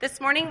This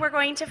morning we're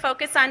going to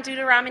focus on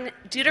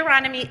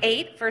Deuteronomy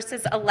 8,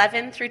 verses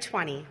 11 through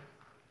 20.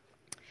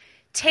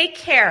 Take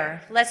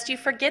care lest you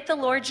forget the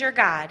Lord your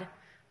God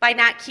by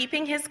not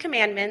keeping his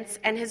commandments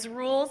and his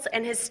rules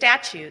and his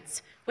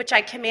statutes, which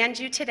I command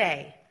you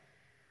today,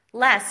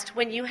 lest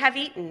when you have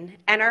eaten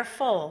and are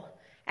full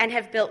and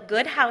have built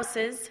good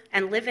houses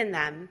and live in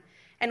them,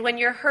 and when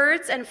your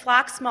herds and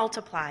flocks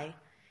multiply,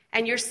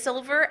 and your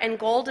silver and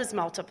gold is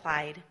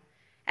multiplied,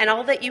 and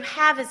all that you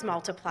have is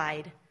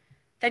multiplied,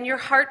 then your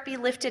heart be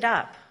lifted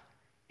up,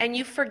 and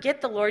you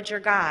forget the Lord your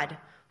God,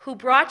 who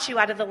brought you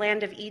out of the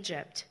land of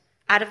Egypt,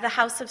 out of the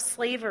house of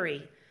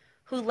slavery,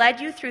 who led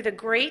you through the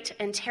great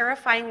and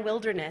terrifying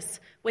wilderness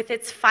with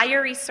its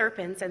fiery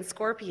serpents and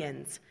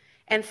scorpions,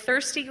 and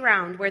thirsty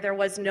ground where there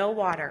was no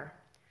water,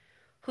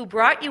 who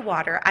brought you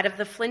water out of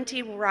the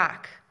flinty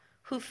rock,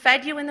 who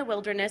fed you in the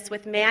wilderness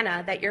with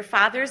manna that your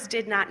fathers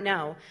did not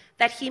know,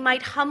 that he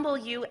might humble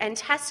you and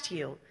test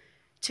you,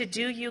 to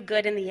do you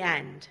good in the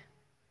end.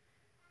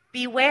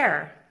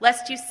 Beware,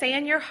 lest you say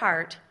in your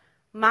heart,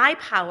 my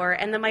power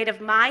and the might of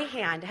my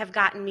hand have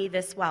gotten me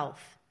this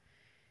wealth.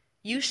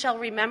 You shall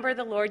remember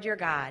the Lord your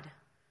God,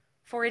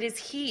 for it is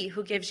he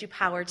who gives you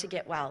power to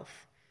get wealth,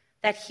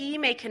 that he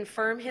may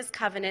confirm his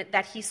covenant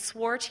that he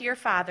swore to your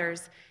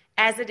fathers,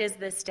 as it is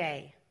this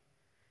day.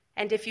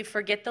 And if you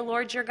forget the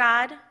Lord your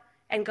God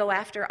and go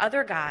after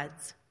other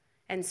gods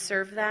and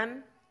serve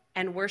them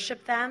and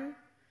worship them,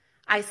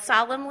 I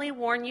solemnly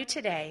warn you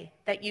today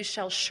that you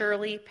shall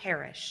surely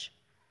perish.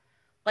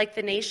 Like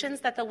the nations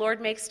that the Lord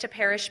makes to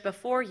perish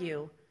before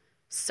you,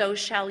 so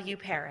shall you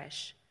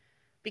perish,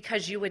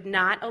 because you would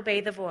not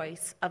obey the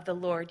voice of the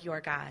Lord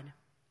your God.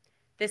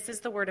 This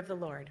is the word of the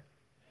Lord.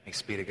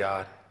 Thanks be to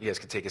God. You guys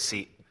can take a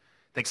seat.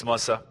 Thanks,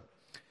 Melissa.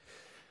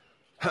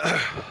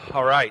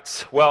 All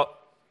right. Well,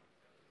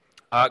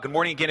 good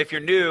morning again. If you're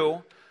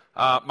new,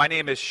 my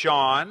name is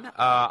Sean.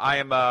 I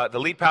am the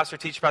lead pastor,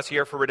 teacher pastor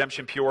here for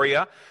Redemption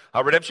Peoria.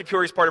 Redemption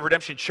Peoria is part of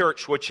Redemption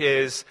Church, which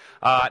is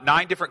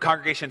 9 different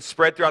congregations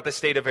spread throughout the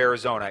state of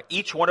Arizona.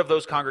 Each one of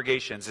those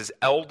congregations is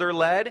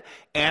elder-led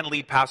and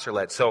lead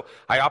pastor-led. So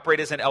I operate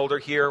as an elder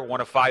here,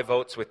 one of 5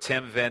 votes with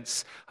Tim,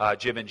 Vince,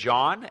 Jim, and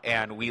John,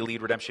 and we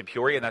lead Redemption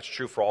Peoria, and that's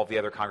true for all of the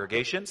other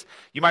congregations.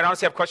 You might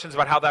honestly have questions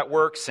about how that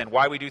works and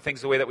why we do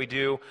things the way that we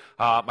do.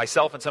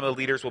 Myself and some of the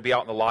leaders will be out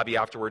in the lobby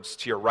afterwards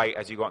to your right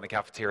as you go out in the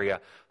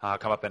cafeteria.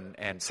 Come up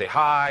and say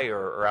hi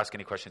or ask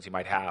any questions you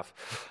might have.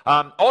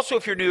 Also,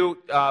 if you're new,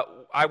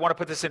 I want to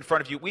put this in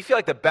front of you. We feel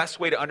like the best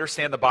way to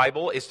understand the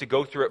Bible is to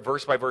go through it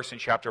verse by verse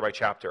and chapter by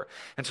chapter.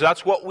 And so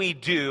that's what we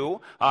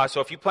do. So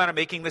if you plan on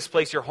making this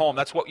place your home,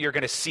 that's what you're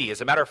going to see.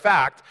 As a matter of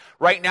fact,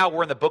 right now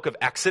we're in the book of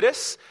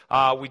Exodus.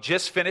 We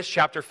just finished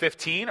chapter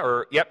 15,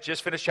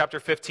 just finished chapter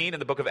 15 in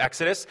the book of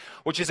Exodus,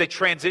 which is a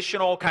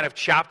transitional kind of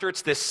chapter.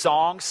 It's this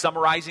song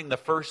summarizing the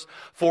first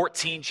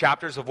 14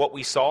 chapters of what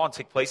we saw and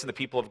took place in the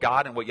people of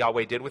God and what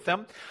Yahweh did with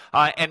them.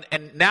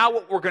 And now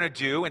what we're going to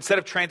do, instead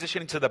of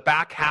transitioning to the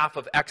back half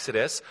of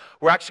Exodus,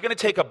 we're actually going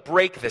to take a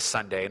break this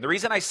Sunday. And the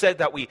reason I said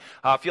that we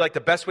feel like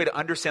the best way to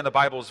understand the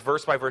Bible is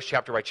verse by verse,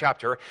 chapter by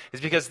chapter, is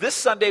because this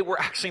Sunday we're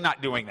actually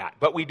not doing that,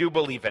 but we do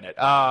believe in it.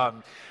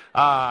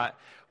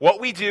 What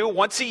we do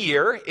once a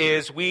year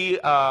is we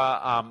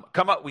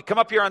come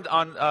up here on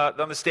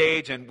the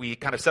stage and we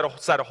kind of set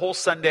aside a whole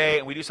Sunday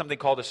and we do something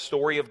called a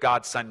Story of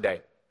God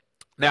Sunday.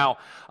 Now,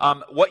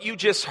 what you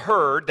just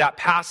heard, that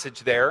passage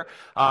there,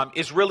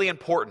 is really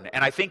important.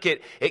 And I think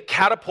it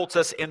catapults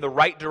us in the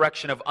right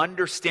direction of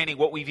understanding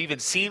what we've even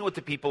seen with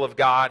the people of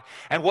God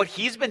and what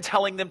he's been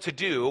telling them to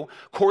do,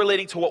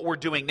 correlating to what we're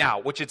doing now,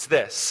 which it's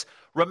this: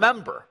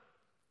 remember.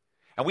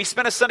 And we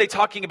spent a Sunday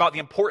talking about the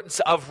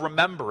importance of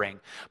remembering.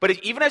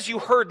 But even as you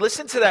heard,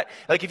 listen to that.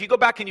 Like if you go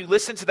back and you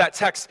listen to that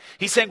text,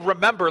 he's saying,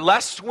 remember,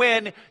 lest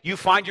when you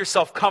find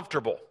yourself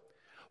comfortable,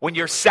 when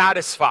you're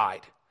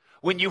satisfied,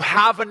 when you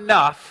have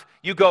enough,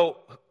 you go,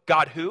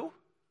 God, who?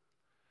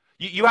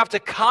 You have to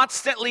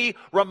constantly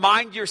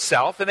remind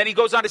yourself. And then he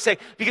goes on to say,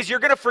 because you're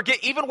going to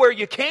forget even where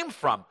you came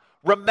from.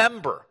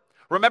 Remember.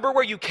 Remember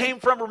where you came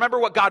from. Remember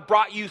what God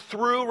brought you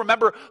through.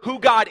 Remember who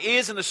God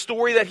is and the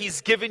story that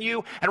he's given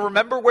you. And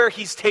remember where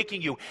he's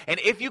taking you. And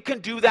if you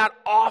can do that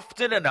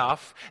often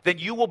enough, then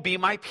you will be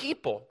my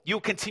people. You'll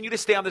continue to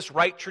stay on this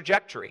right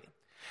trajectory.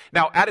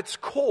 Now, at its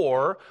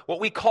core, what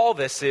we call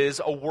this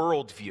is a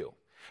worldview.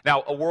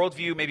 Now, a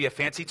worldview may be a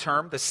fancy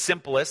term. The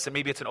simplest, and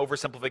maybe it's an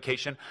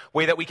oversimplification,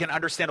 way that we can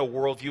understand a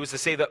worldview is to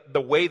say that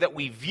the way that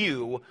we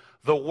view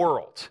the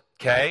world,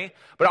 okay?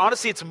 But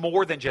honestly, it's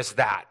more than just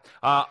that.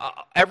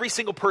 Every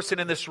single person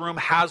in this room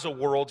has a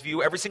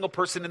worldview. Every single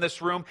person in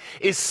this room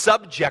is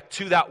subject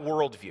to that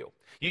worldview.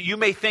 You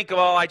may think,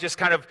 well, I just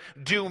kind of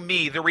do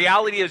me. The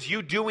reality is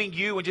you doing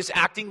you and just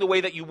acting the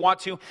way that you want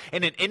to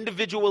in an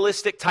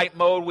individualistic type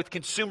mode with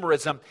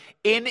consumerism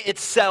in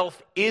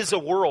itself is a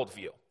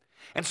worldview.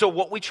 And so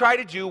what we try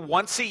to do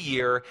once a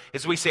year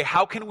is we say,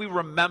 how can we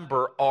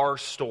remember our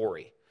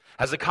story?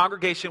 As a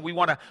congregation, we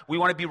want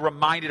to be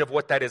reminded of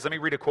what that is. Let me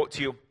read a quote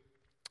to you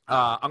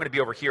I'm going to be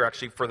over here,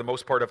 actually, for the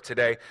most part of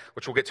today,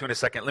 which we'll get to in a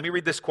second. Let me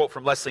read this quote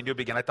from Leslie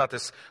Newbegin. I thought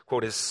this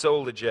quote is so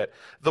legit.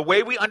 The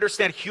way we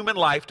understand human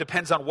life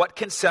depends on what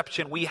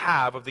conception we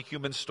have of the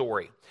human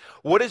story.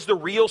 What is the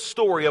real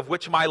story of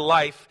which my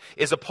life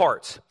is a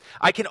part?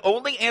 I can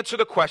only answer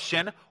the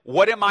question,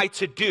 what am I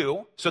to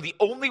do? So the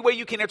only way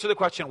you can answer the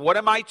question, what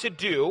am I to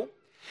do,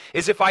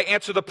 is if I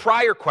answer the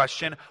prior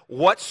question,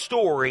 what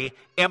story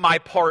am I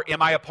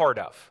a part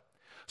of?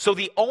 So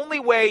the only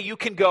way you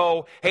can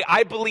go, hey,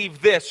 I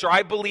believe this or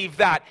I believe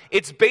that,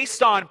 it's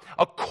based on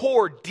a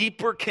core,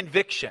 deeper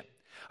conviction.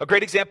 A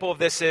great example of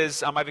this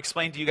is, I've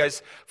explained to you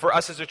guys, for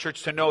us as a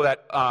church to know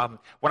that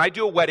when I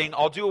do a wedding,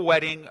 I'll do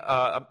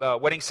a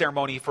wedding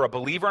ceremony for a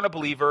believer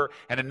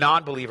and a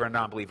non-believer and a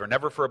non-believer,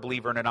 never for a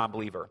believer and a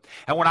non-believer.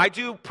 And when I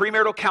do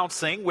premarital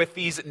counseling with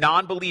these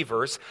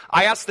non-believers,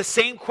 I ask the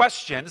same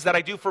questions that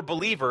I do for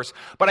believers,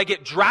 but I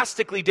get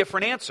drastically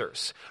different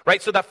answers, right?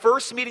 So that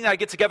first meeting that I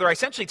get together, I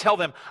essentially tell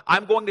them,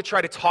 I'm going to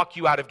try to talk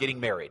you out of getting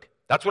married.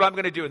 That's what I'm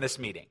going to do in this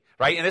meeting,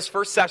 right? In this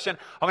first session,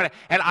 and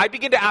I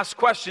begin to ask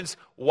questions.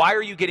 Why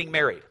are you getting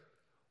married?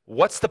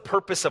 What's the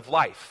purpose of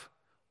life?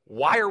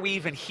 Why are we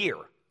even here?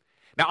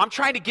 Now, I'm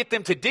trying to get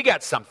them to dig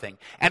at something.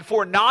 And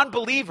for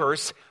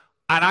non-believers,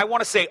 and I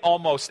want to say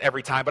almost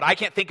every time, but I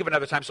can't think of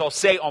another time, so I'll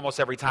say almost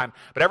every time.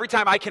 But every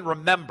time I can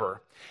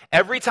remember,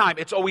 every time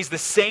it's always the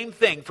same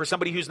thing for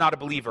somebody who's not a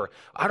believer.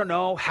 I don't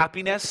know,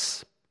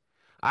 happiness.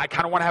 I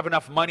kind of want to have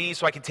enough money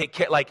so I can take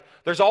care. Like,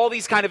 there's all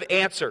these kind of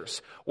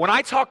answers. When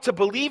I talk to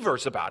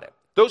believers about it,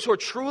 those who are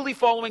truly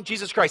following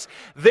Jesus Christ,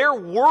 their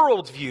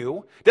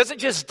worldview doesn't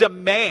just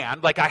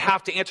demand, like, I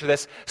have to answer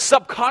this.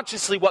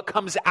 Subconsciously, what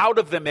comes out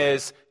of them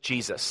is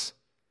Jesus.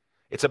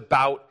 It's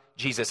about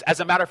Jesus. As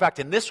a matter of fact,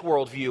 in this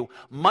worldview,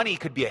 money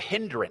could be a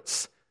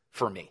hindrance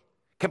for me.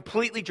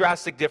 Completely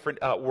drastic different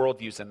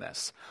worldviews in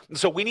this. And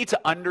so we need to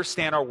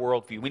understand our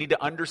worldview. We need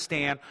to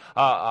understand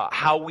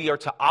how we are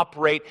to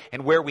operate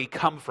and where we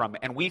come from.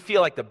 And we feel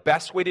like the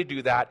best way to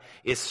do that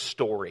is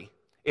story.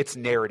 It's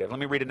narrative. Let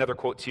me read another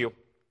quote to you.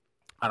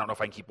 I don't know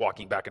if I can keep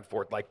walking back and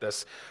forth like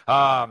this.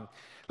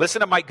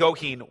 Listen to Mike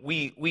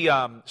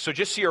Goheen. So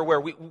just so you're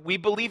aware, we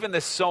believe in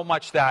this so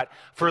much that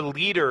for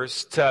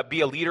leaders to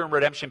be a leader in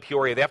Redemption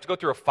Peoria, they have to go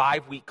through a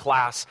 5-week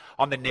class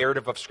on the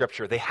narrative of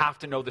Scripture. They have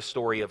to know the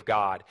story of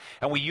God.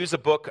 And we use a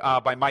book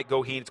by Mike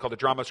Goheen. It's called The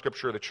Drama of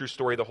Scripture, The True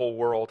Story of the Whole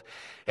World.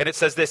 And it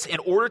says this: in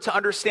order to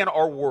understand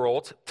our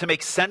world, to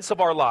make sense of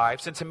our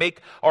lives, and to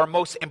make our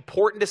most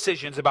important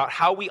decisions about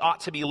how we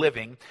ought to be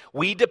living,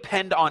 we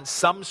depend on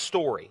some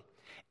story.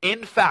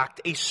 In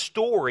fact, a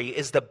story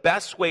is the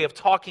best way of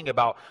talking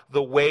about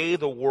the way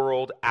the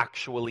world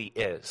actually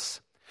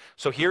is.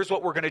 So here's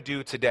what we're going to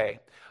do today.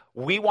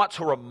 We want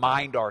to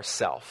remind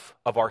ourselves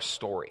of our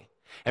story.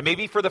 And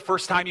maybe for the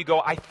first time you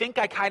go, I think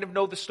I kind of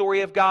know the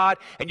story of God,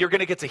 and you're going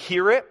to get to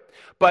hear it.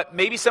 But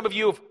maybe some of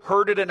you have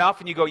heard it enough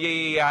and you go,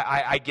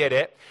 I get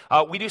it.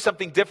 We do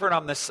something different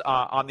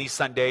on these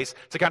Sundays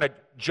to kind of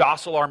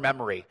jostle our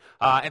memory.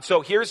 And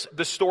so here's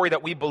the story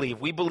that we believe.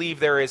 We believe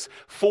there is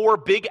 4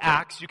 big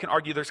acts. You can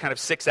argue there's kind of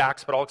 6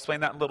 acts, but I'll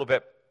explain that in a little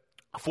bit.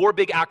 4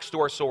 big acts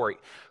to our story: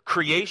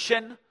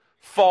 creation,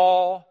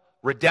 fall,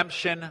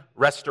 redemption,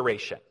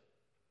 restoration.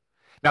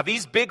 Now,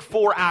 these big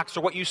 4 acts are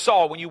what you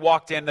saw when you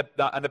walked in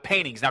the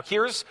paintings. Now,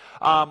 here's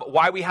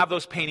why we have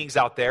those paintings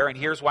out there, and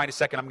here's why in a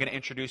second I'm going to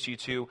introduce you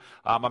to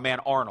my man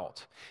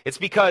Arnold. It's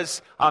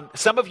because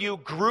some of you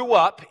grew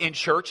up in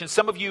church, and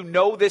some of you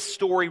know this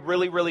story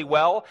really, really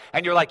well,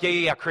 and you're like,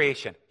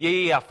 creation.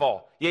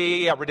 Fall.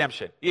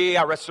 Redemption.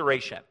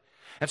 Restoration.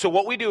 And so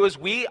what we do is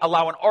we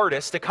allow an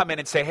artist to come in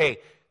and say, hey,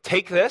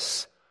 take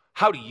this.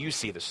 How do you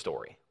see the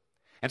story?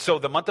 And so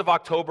the month of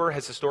October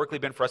has historically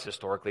been for us,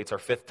 it's our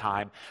 5th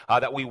time,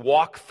 that we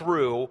walk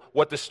through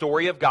what the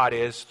story of God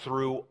is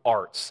through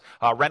arts.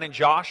 Ren and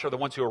Josh are the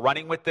ones who are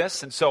running with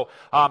this. And so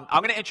I'm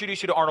going to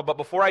introduce you to Arnold, but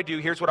before I do,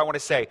 here's what I want to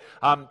say.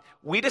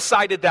 We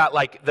decided that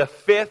like the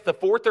 4th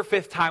or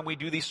 5th time we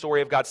do these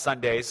Story of God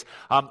Sundays,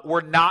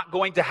 we're not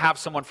going to have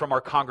someone from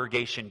our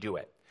congregation do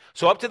it.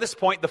 So up to this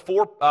point, the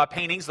 4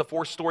 paintings, the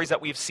 4 stories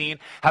that we've seen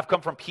have come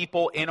from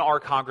people in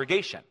our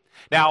congregation.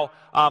 Now,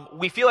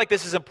 we feel like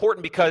this is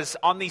important because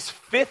on these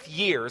 5th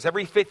years,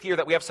 every 5th year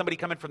that we have somebody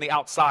come in from the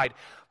outside,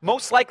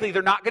 most likely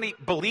they're not going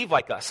to believe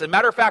like us. As a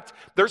matter of fact,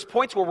 there's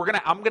points where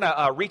I'm going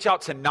to reach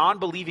out to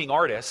non-believing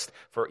artists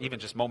for even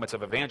just moments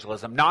of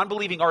evangelism,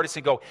 non-believing artists,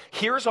 and go,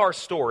 here's our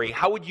story.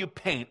 How would you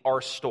paint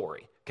our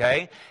story?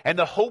 Okay? And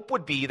the hope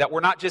would be that we're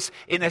not just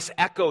in this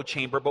echo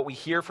chamber, but we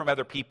hear from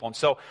other people. And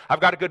so I've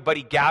got a good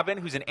buddy, Gavin,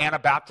 who's an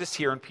Anabaptist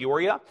here in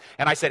Peoria.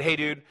 And I said, hey,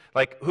 dude,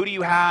 like, who do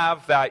you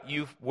have that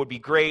you would be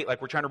great?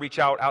 Like, we're trying to reach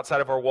out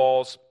outside of our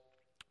walls.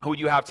 Who would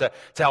you have to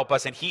help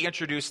us? And he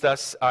introduced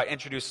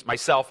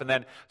myself, and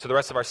then to the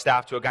rest of our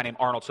staff, to a guy named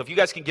Arnold. So if you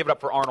guys can give it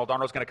up for Arnold.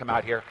 Arnold's going to come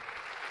out here.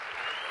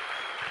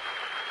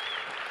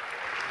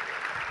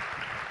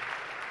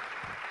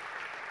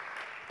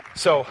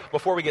 So,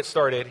 before we get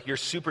started, you're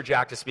super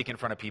jacked to speak in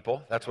front of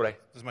people. This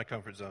is my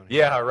comfort zone.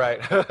 Yeah, right.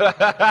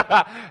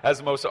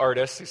 As most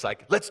artists, he's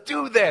like, let's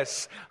do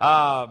this.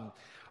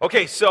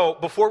 Okay, so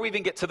before we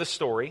even get to the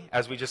story,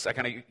 as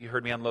you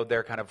heard me unload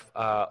there, kind of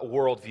a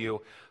worldview.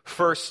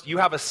 First, you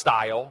have a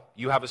style,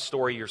 you have a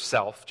story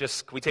yourself. Can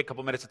we take a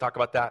couple minutes to talk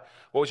about that?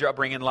 What was your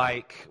upbringing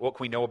like? What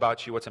can we know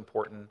about you? What's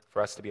important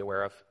for us to be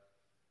aware of?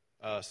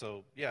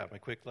 My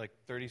quick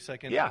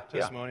 30-second Yeah.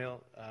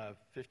 testimonial.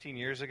 15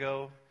 years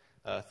ago,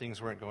 things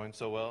weren't going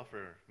so well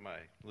for my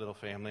little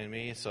family and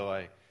me, so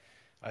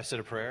I said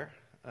a prayer.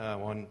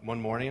 One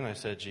morning, I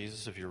said,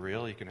 Jesus, if you're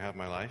real, you can have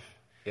my life.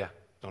 Yeah.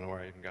 Don't know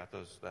where I even got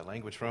that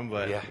language from,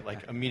 but Yeah.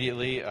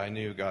 Immediately I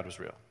knew God was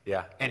real.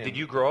 Yeah. And did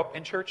you grow up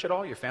in church at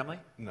all, your family?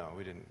 No,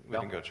 we didn't. We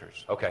didn't go to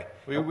church. Okay.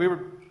 We were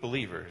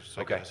believers,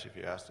 I Okay. guess, if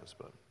you asked us.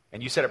 But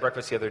And you said at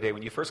breakfast the other day,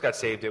 when you first got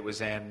saved, it was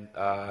in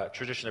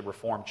traditionally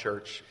Reformed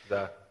church.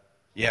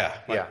 yeah.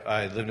 Yeah.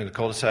 I lived in a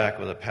cul-de-sac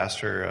with a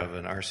pastor of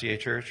an RCA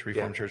church,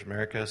 Reformed Yeah. Church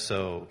America,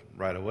 so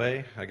right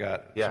away I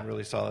got some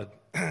really solid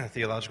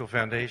theological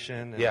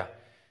foundation. Yeah. It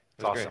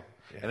It's was awesome. great.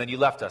 Yeah. And then you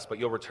left us, but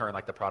you'll return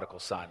like the prodigal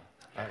son.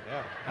 Yeah,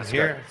 I'm That's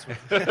here.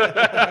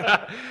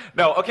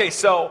 No, okay,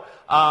 so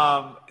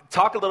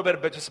talk a little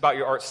bit just about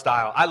your art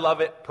style. I love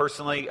it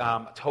personally,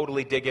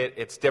 totally dig it.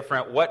 It's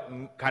different. What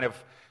kind of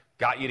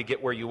got you to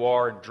get where you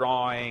are in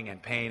drawing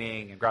and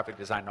painting and graphic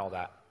design and all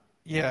that?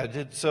 Yeah, I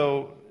did.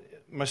 So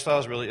my style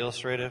is really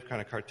illustrative,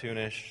 kind of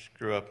cartoonish.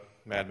 Grew up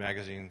Mad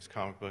magazines,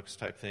 comic books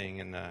type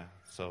thing, and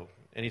so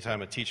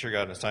anytime a teacher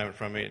got an assignment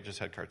from me, it just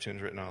had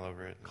cartoons written all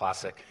over it.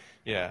 Classic.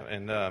 Yeah,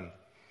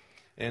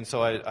 and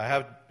so I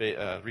have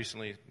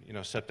recently,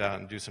 stepped out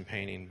and do some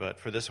painting, but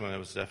for this one, it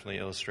was definitely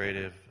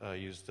illustrative.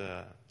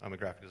 I'm a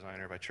graphic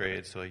designer by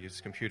trade, so I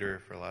used computer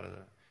for a lot of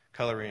the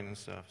coloring and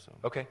stuff. So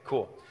Okay,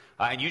 cool.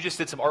 And you just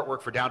did some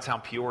artwork for downtown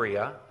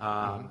Peoria,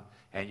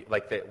 and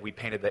we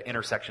painted the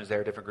intersections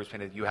there. Different groups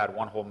painted. You had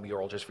one whole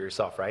mural just for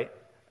yourself, right?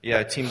 yeah,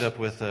 I teamed up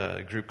with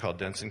a group called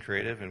Denson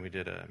Creative, and we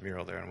did a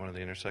mural there on one of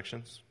the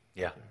intersections.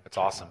 Yeah, that's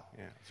awesome.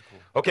 Yeah, it's cool.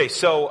 Okay,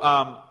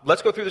 so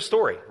let's go through the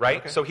story, right?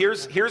 Okay. So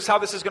here's how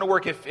this is going to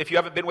work if you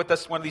haven't been with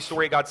us one of these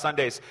Story of God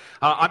Sundays.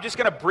 I'm just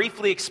going to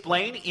briefly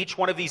explain each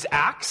one of these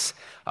acts.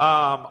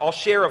 I'll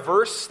share a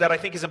verse that I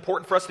think is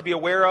important for us to be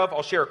aware of.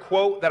 I'll share a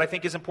quote that I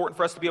think is important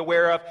for us to be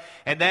aware of.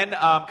 And then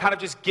kind of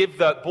just give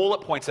the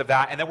bullet points of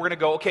that. And then we're going to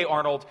go, okay,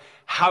 Arnold,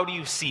 how do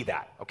you see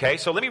that? Okay,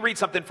 so let me read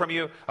something for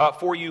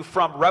you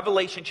from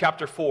Revelation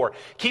chapter 4.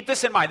 Keep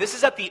this in mind. This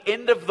is at the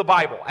end of the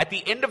Bible. At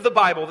the end of the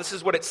Bible, this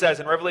is what it says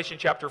in Revelation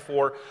chapter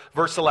 4,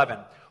 verse 11.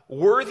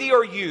 Worthy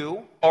are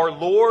you, our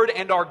Lord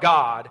and our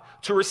God,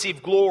 to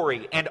receive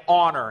glory and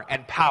honor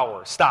and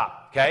power.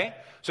 Stop, okay?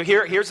 So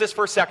here's this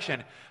first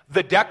section.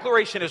 The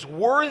declaration is,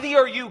 worthy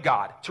are you,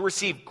 God, to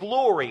receive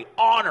glory,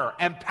 honor,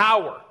 and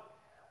power.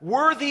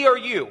 Worthy are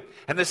you.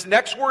 And this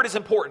next word is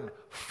important.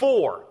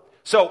 For.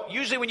 So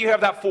usually when you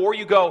have that for,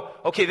 you go,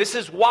 okay, this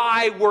is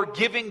why we're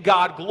giving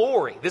God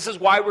glory. This is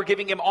why we're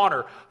giving him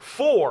honor.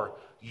 For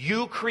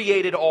you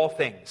created all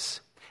things.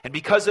 And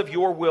because of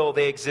your will,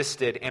 they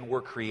existed and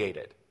were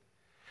created.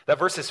 That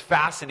verse is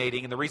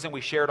fascinating, and the reason we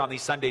share it on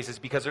these Sundays is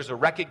because there's a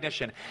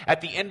recognition at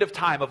the end of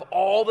time of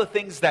all the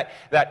things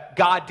that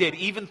God did,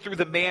 even through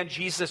the man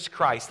Jesus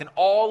Christ, and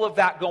all of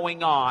that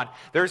going on.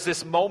 There's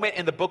this moment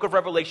in the book of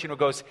Revelation where it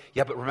goes,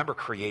 yeah, but remember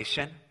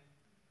creation?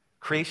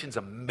 Creation's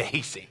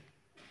amazing.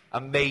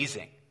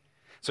 Amazing.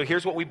 So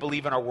here's what we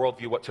believe in our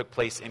worldview, what took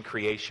place in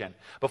creation.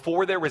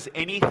 Before there was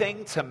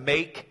anything to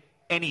make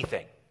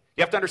anything.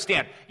 You have to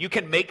understand, you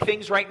can make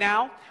things right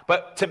now,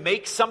 but to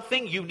make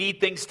something, you need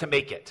things to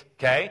make it,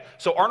 okay?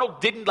 So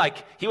Arnold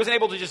he wasn't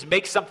able to just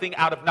make something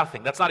out of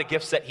nothing. That's not a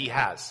gift set he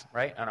has,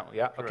 right? I don't know,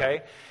 yeah,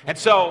 okay? And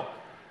so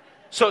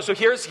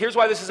here's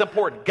why this is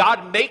important.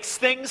 God makes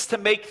things to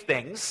make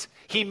things.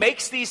 He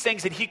makes these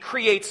things and he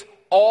creates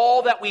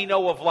all that we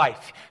know of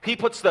life. He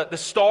puts the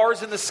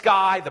stars in the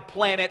sky, the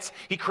planets.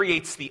 He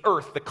creates the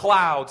earth, the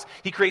clouds.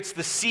 He creates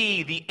the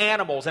sea, the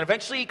animals. And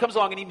eventually he comes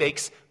along and he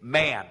makes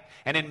man.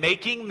 And in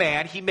making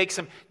man, he makes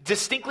him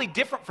distinctly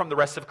different from the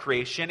rest of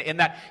creation in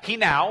that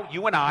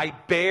you and I,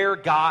 bear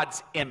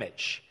God's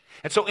image.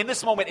 And so in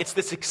this moment, it's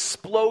this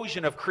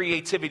explosion of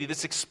creativity,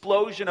 this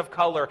explosion of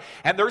color.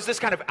 And there's this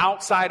kind of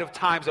outside of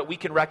times that we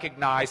can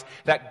recognize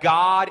that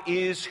God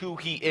is who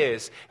he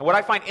is. And what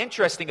I find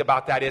interesting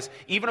about that is,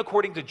 even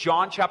according to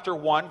John chapter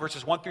 1,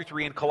 verses 1 through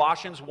 3, and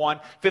Colossians 1,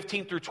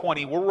 15 through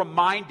 20, we're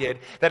reminded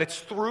that it's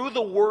through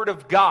the word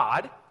of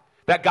God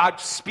that God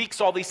speaks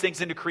all these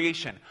things into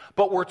creation.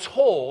 But we're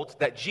told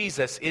that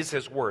Jesus is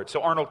his word.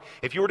 So Arnold,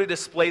 if you were to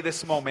display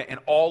this moment in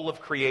all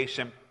of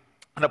creation,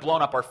 and have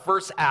blown up our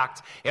first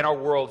act in our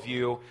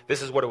worldview,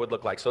 this is what it would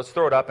look like. So let's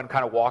throw it up and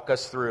kind of walk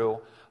us through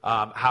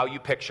how you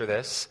picture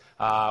this,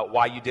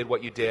 why you did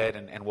what you did,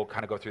 and we'll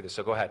kind of go through this.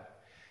 So go ahead.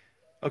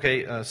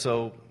 Okay,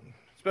 so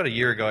it's about a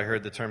year ago I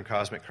heard the term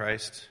cosmic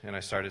Christ, and I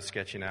started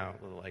sketching out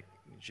a little like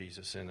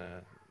Jesus in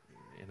an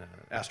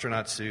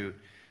astronaut suit.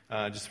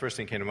 Just the first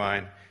thing came to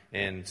mind.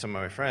 And some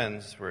of my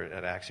friends were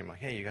at Axiom like,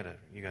 hey, you gotta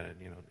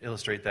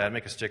illustrate that,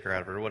 make a sticker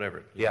out of it or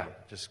whatever. Yeah.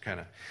 Just kind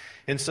of.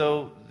 And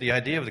so the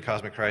idea of the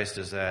cosmic Christ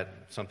is that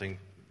something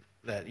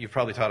that you've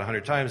probably taught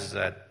 100 times is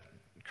that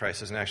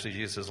Christ isn't actually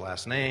Jesus'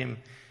 last name.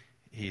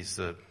 He's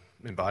the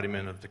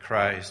embodiment of the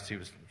Christ. He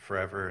was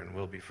forever and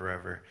will be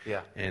forever.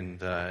 Yeah.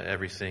 And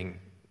everything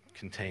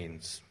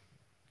contains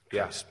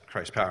Yeah.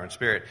 Christ's power and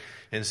spirit.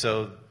 And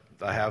so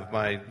I have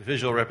my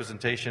visual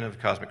representation of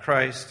the cosmic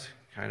Christ,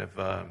 kind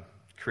of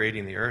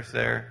creating the earth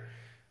there,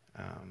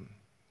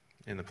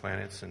 in the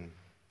planets. And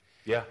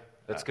Yeah,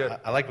 that's good.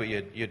 I like what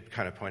you'd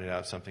kind of pointed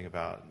out, something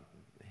about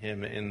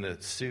him in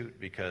the suit,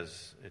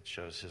 because it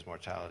shows his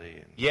mortality.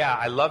 And Yeah,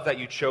 I love that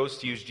you chose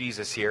to use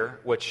Jesus here,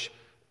 which,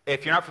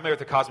 if you're not familiar with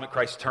the cosmic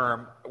Christ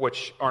term,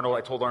 which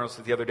I told Arnold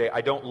the other day,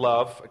 I don't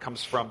love. It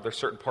comes from, there's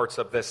certain parts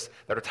of this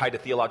that are tied to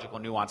theological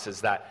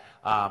nuances that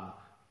I'm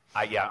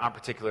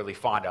particularly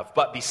fond of.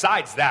 But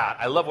besides that,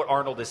 I love what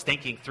Arnold is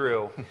thinking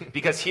through,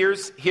 because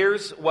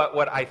here's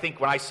what I think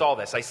when I saw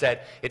this. I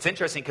said, it's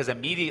interesting because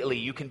immediately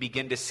you can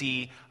begin to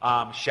see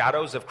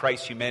shadows of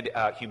Christ's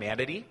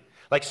humanity.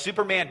 Like,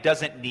 Superman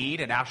doesn't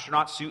need an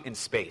astronaut suit in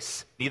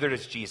space. Neither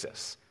does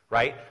Jesus,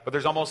 right? But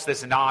there's almost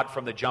this nod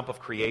from the jump of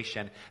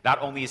creation. Not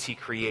only is he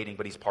creating,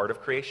 but he's part of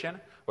creation,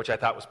 which I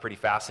thought was pretty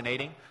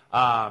fascinating.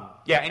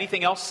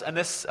 Anything else in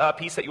this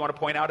piece that you want to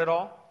point out at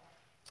all?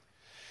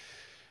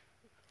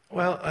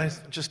 Well,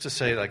 just to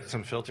say, like,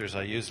 some filters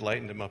I used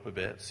lightened him up a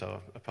bit,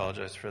 so I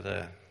apologize for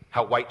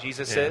How white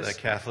Jesus is? the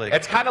Catholic.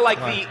 It's kind of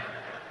like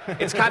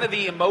it's kind of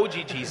the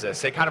emoji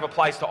Jesus. It kind of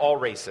applies to all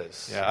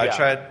races. Yeah, I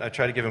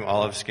tried to give him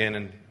olive skin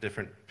and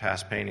different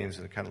past paintings,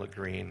 and it kind of looked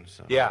green.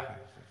 So. Yeah,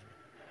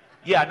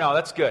 no,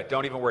 that's good.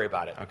 Don't even worry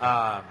about it. Okay.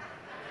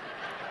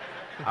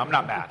 I'm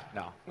not mad.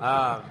 No,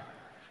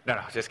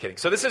 just kidding.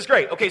 So this is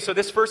great. Okay, so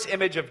this first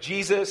image of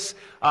Jesus,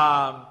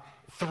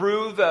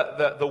 through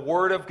the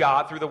Word of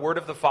God, through the Word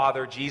of the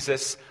Father,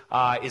 Jesus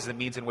is the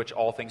means in which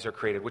all things are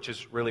created, which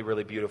is really,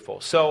 really beautiful.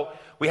 So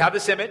we have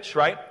this image,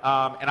 right?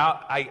 And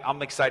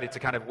I'm excited to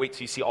kind of wait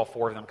till you see all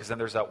four of them, because then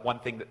there's that one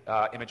thing,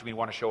 image we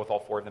want to show with all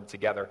four of them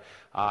together,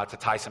 to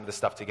tie some of this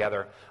stuff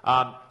together.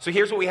 So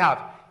here's what we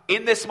have.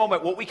 In this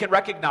moment, what we can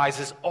recognize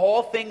is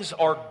all things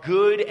are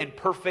good and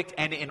perfect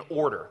and in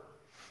order.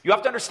 You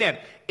have to understand,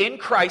 in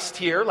Christ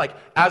here, like,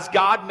 as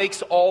God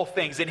makes all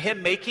things, in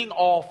him making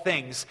all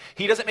things,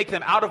 he doesn't make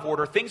them out of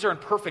order. Things are in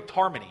perfect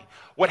harmony.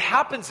 What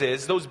happens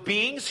is, those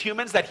beings,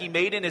 humans that he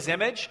made in his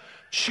image,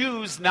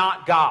 choose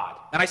not God.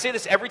 And I say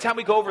this every time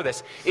we go over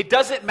this. It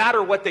doesn't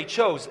matter what they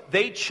chose.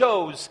 They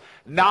chose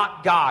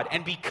not God.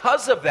 And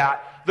because of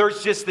that,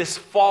 there's just this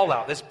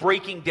fallout, this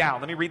breaking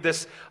down. Let me read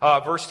this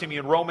verse to you.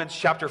 In Romans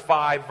chapter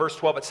 5, verse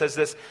 12, it says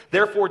this: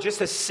 "Therefore,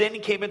 just as sin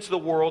came into the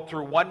world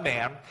through one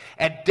man,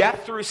 and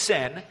death through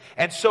sin,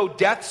 and so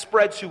death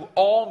spread to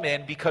all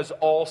men because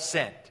all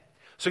sinned."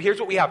 So here's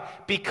what we have.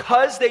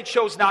 Because they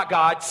chose not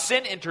God,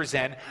 sin enters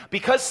in.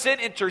 Because sin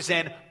enters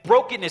in,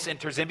 brokenness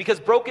enters in. Because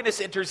brokenness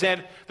enters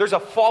in, there's a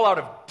fallout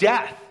of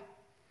death.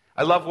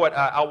 I love what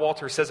Al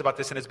Walter says about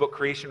this in his book,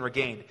 Creation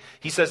Regained.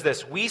 He says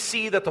this: "We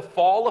see that the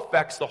fall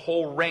affects the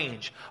whole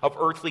range of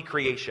earthly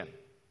creation.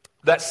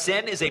 That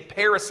sin is a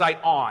parasite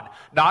on,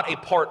 not a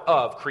part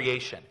of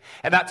creation.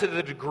 And that to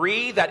the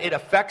degree that it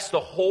affects the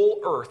whole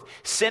earth,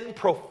 sin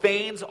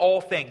profanes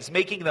all things,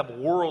 making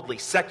them worldly,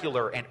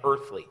 secular, and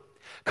earthly.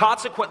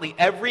 Consequently,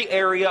 every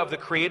area of the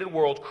created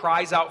world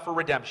cries out for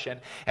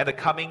redemption and the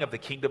coming of the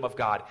kingdom of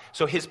God."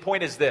 So his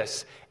point is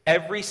this: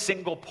 every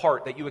single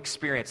part that you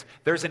experience,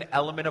 there's an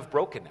element of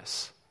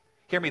brokenness.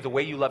 Hear me, the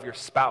way you love your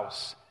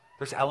spouse,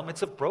 there's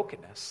elements of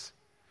brokenness.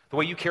 The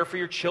way you care for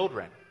your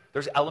children,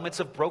 there's elements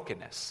of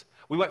brokenness.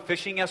 We went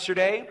fishing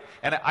yesterday,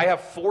 and I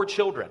have 4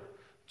 children.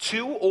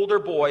 2 older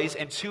boys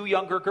and 2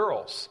 younger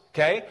girls,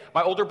 okay?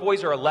 My older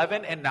boys are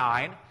 11 and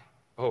 9.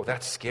 Oh,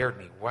 that scared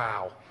me.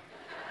 Wow.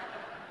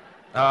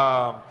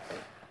 I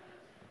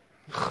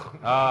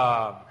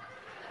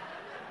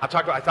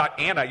thought,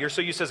 Anna, you're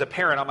so used as a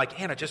parent. I'm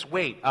like, Anna, just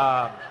wait.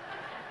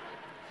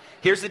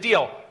 Here's the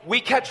deal.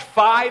 We catch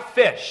 5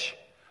 fish.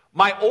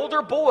 My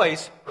older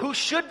boys, who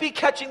should be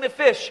catching the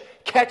fish,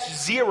 catch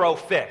 0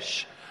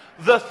 fish.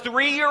 The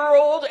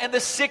 3-year-old and the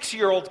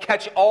 6-year-old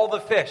catch all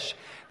the fish.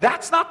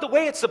 That's not the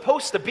way it's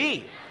supposed to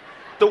be.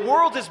 The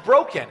world is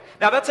broken.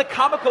 Now, that's a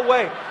comical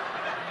way.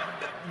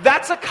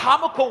 That's a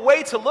comical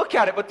way to look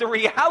at it, but the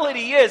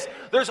reality is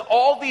there's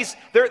all these,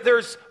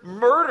 there's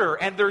murder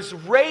and there's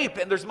rape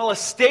and there's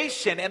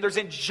molestation and there's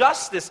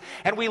injustice,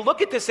 and we look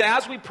at this, and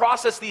as we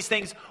process these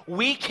things,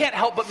 we can't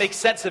help but make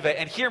sense of it.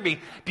 And hear me,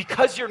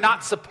 because you're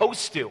not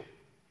supposed to.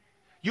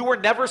 You were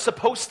never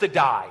supposed to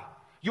die.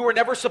 You were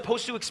never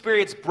supposed to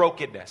experience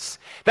brokenness.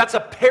 That's a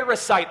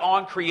parasite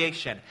on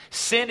creation.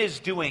 Sin is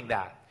doing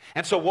that.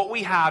 And so what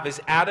we have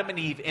is Adam and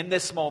Eve in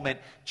this moment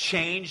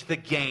change the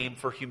game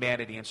for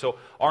humanity. And so,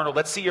 Arnold,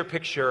 let's see your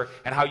picture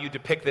and how you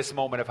depict this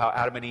moment of how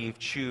Adam and Eve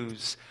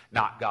choose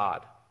not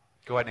God.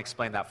 Go ahead and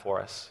explain that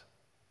for us.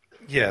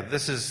 Yeah,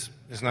 there's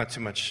not too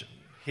much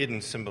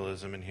hidden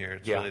symbolism in here.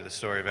 It's really the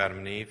story of Adam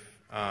and Eve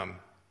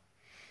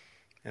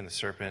and the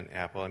serpent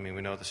apple. I mean,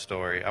 we know the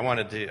story. I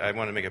want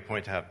to make a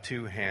point to have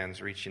 2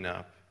 hands reaching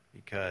up,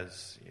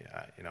 because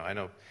I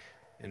know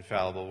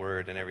infallible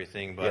word and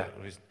everything, but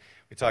we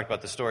talked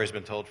about the story has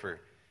been told for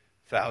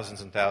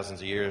thousands and thousands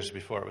of years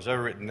before it was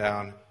ever written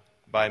down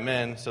by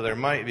men. So there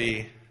might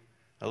be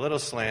a little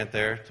slant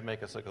there to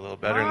make us look a little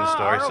better in the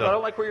story. I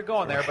don't like where you're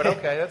going there, but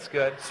okay, that's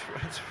good.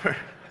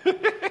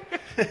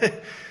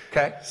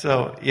 Okay.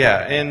 So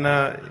and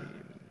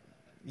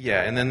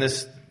then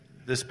this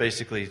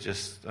basically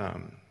just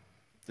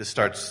this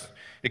starts.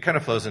 It kind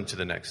of flows into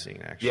the next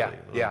scene, actually.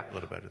 A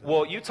little better.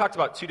 Well, you talked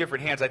about two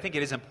different hands. I think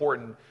it is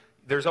important.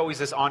 There's always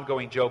this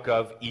ongoing joke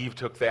of Eve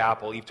took the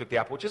apple,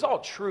 which is all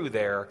true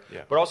there.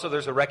 Yeah. But also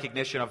there's a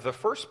recognition of the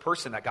first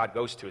person that God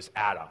goes to is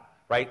Adam,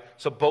 right?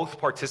 So both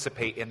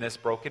participate in this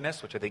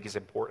brokenness, which I think is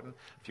important,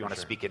 if you want to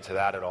speak into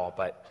that at all.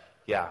 But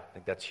yeah, I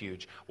think that's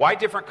huge. Why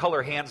different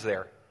color hands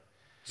there?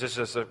 Is this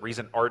just a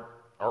reason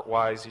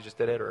art-wise you just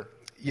did it, or?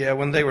 Yeah,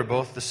 when they were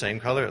both the same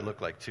color, it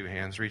looked like two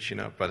hands reaching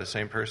up by the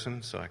same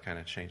person, so I kind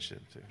of changed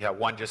it. Yeah,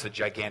 one just a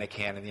gigantic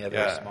hand and the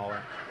other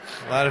smaller.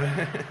 A lot of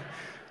it.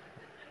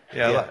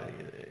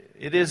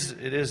 It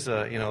is.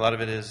 A lot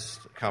of it is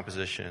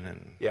composition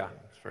and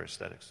for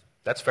aesthetics.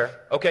 That's fair.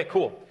 Okay,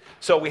 cool.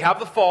 So we have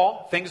the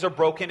fall. Things are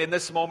broken in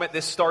this moment.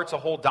 This starts a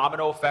whole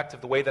domino effect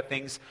of the way that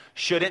things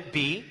shouldn't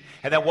be.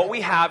 And then what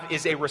we have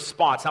is a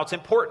response. Now, it's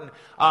important.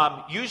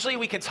 Usually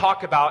we can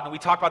talk about, and we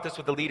talk about this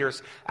with the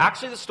leaders,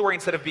 actually the story,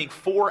 instead of being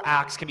 4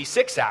 acts, can be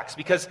 6 acts.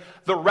 Because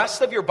the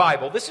rest of your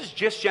Bible, this is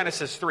just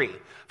Genesis 3.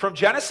 From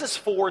Genesis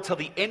 4 till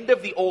the end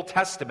of the Old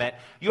Testament,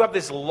 you have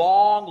this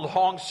long,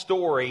 long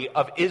story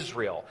of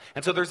Israel.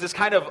 And so there's this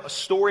kind of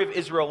story of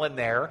Israel in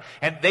there,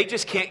 and they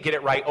just can't get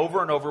it right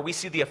over and over. We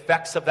see the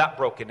effects of that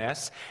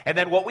brokenness. And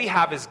then what we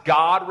have is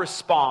God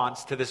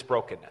responds to this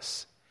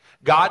brokenness.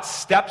 God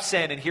steps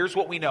in, and here's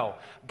what we know.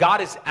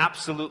 God is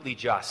absolutely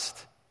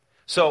just.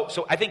 So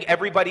I think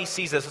everybody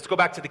sees this. Let's go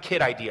back to the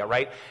kid idea,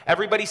 right?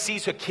 Everybody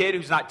sees a kid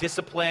who's not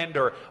disciplined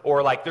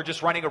or like they're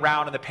just running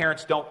around and the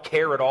parents don't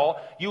care at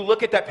all. You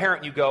look at that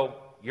parent and you go,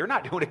 you're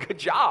not doing a good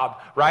job,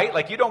 right?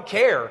 Like you don't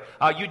care.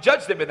 You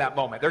judge them in that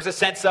moment. There's a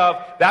sense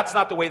of that's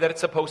not the way that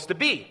it's supposed to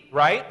be,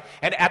 right?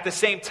 And at the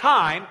same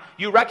time,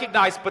 you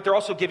recognize, but they're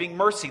also giving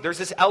mercy. There's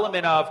this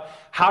element of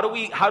how do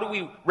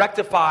we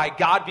rectify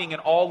God being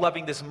an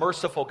all-loving, this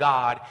merciful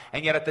God,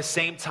 and yet at the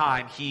same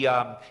time, he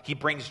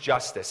brings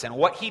justice. And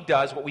what he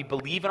does, what we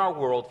believe in our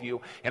worldview,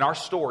 in our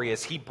story,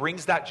 is he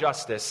brings that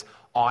justice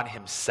on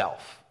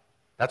himself.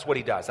 That's what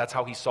he does. That's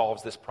how he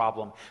solves this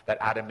problem that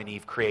Adam and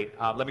Eve create.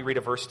 Let me read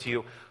a verse to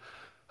you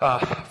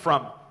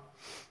from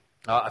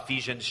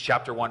Ephesians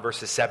chapter 1,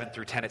 verses 7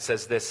 through 10. It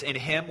says this: "In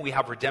him we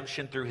have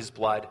redemption through his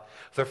blood,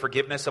 the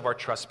forgiveness of our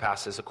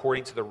trespasses,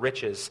 according to the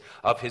riches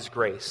of his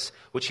grace,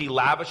 which he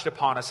lavished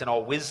upon us in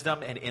all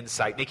wisdom and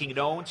insight, making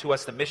known to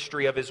us the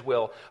mystery of his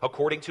will,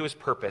 according to his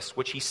purpose,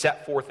 which he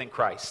set forth in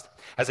Christ,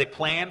 as a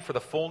plan for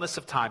the fullness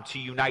of time, to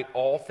unite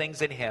all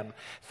things in him,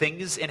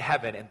 things in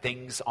heaven and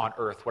things on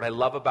earth." What I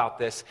love about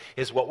this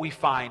is what we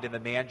find in the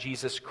man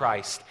Jesus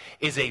Christ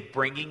is a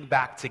bringing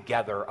back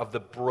together of the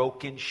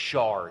broken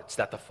shards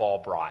that the fall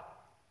brought.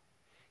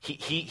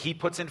 He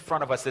puts in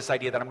front of us this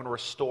idea that I'm going to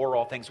restore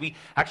all things. We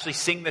actually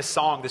sing this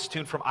song, this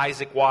tune from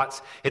Isaac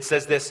Watts. It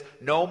says this: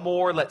 "No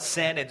more let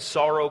sin and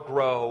sorrow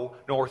grow,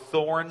 nor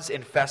thorns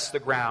infest the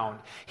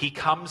ground. He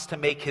comes to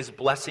make his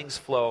blessings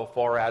flow,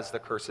 far as the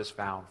curse is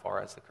found,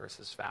 far as the curse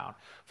is found,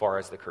 far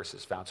as the curse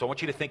is found." So I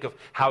want you to think of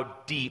how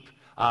deep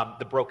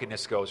the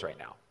brokenness goes right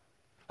now.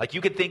 Like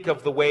you could think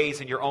of the ways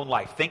in your own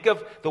life. Think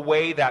of the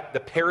way that the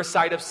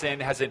parasite of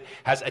sin has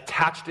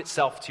attached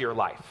itself to your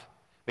life.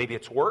 Maybe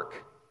it's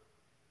work.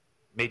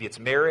 Maybe it's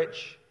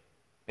marriage.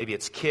 Maybe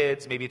it's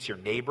kids. Maybe it's your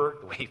neighbor,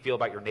 the way you feel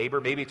about your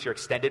neighbor. Maybe it's your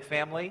extended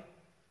family.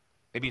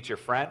 Maybe it's your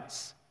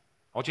friends.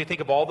 I want you to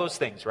think of all those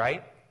things,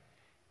 right?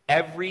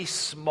 Every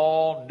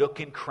small nook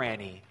and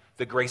cranny,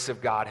 the grace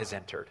of God has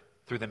entered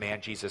through the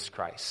man Jesus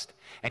Christ.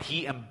 And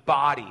he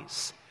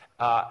embodies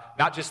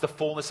not just the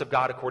fullness of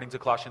God according to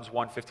Colossians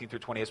 1, 15 through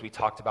 20 as we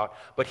talked about,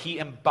 but he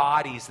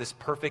embodies this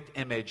perfect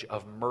image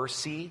of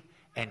mercy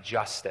and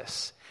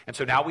justice. And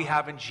so now we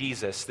have in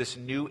Jesus this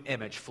new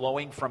image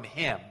flowing from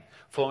him,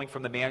 flowing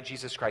from the man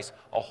Jesus Christ,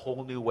 a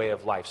whole new way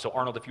of life. So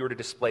Arnold, if you were to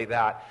display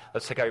that,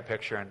 let's take out your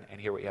picture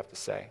and hear what you have to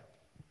say.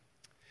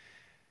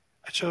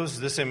 I chose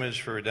this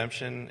image for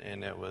redemption,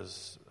 and it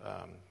was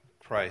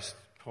Christ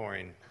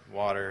pouring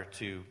water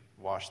to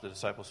wash the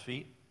disciples'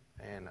 feet.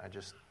 And I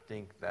just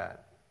think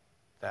that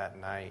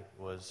night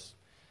was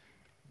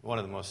one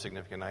of the most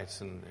significant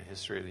nights in the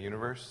history of the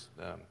universe.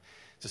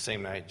 It's the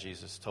same night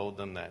Jesus told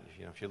them that,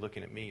 if you're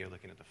looking at me, you're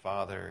looking at the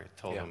Father. It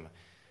told them,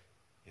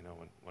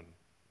 when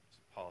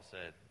Paul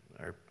said,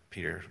 or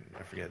Peter,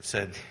 I forget,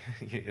 said,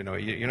 you're not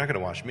going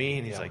to wash me.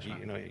 And he's like,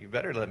 you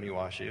better let me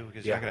wash you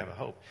because you're not going to have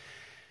a hope.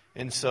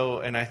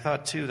 And I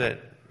thought, too, that,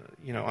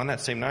 on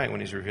that same night when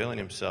he's revealing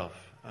himself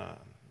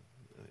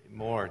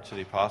more to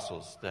the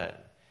apostles,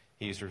 that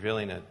he's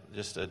revealing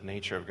just a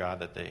nature of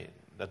God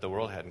that the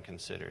world hadn't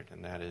considered.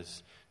 And that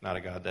is not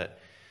a God that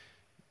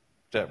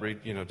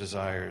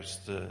desires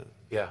the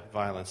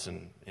violence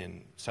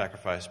and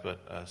sacrifice, but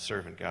a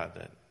servant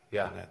God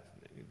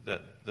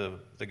that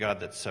the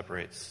God that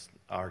separates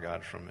our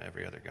God from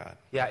every other God.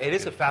 Yeah, it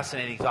is a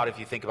fascinating thought if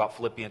you think about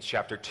Philippians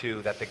chapter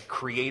 2, that the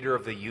creator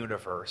of the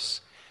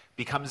universe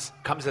comes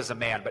as a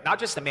man, but not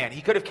just a man.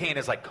 He could have came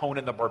as like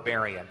Conan the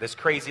Barbarian, this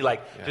crazy,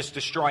 just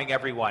destroying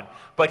everyone.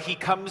 But he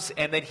comes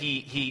and then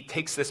he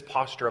takes this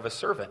posture of a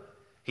servant.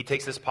 He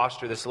takes this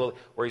posture,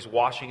 where he's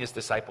washing his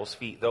disciples'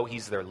 feet, though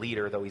he's their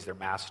leader, though he's their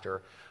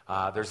master.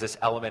 There's this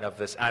element of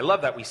this, and I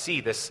love that we see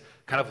this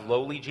kind of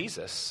lowly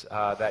Jesus,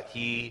 that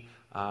he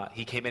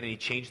came in and he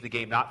changed the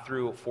game, not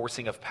through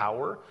forcing of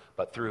power,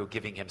 but through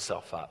giving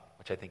himself up,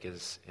 which I think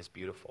is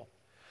beautiful.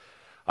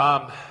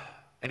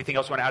 Anything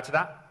else you want to add to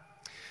that?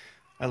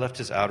 I left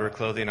his outer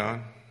clothing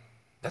on.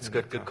 That's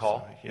good. Good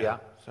call. Yeah.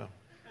 So,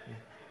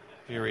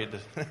 if you read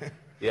this.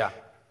 Yeah,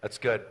 that's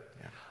good.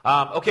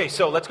 Yeah. Okay,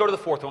 so let's go to the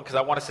fourth one because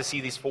I want us to see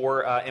these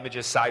four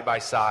images side by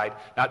side.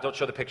 Don't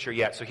show the picture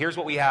yet. So here's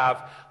what we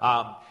have.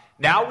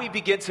 Now we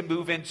begin to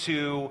move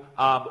into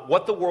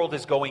what the world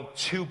is going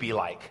to be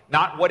like.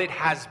 Not what it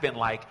has been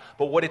like,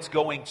 but what it's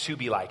going to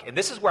be like. And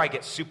this is where I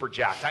get super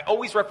jacked. I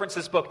always reference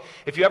this book.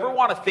 If you ever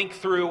want to think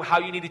through how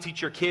you need to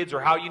teach your kids or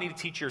how you need to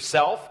teach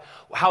yourself,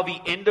 how the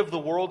end of the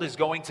world is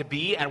going to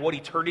be and what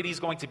eternity is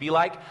going to be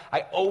like,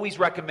 I always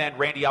recommend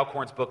Randy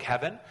Alcorn's book,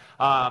 Heaven.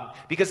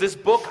 Because this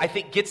book, I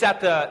think, gets at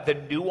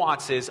the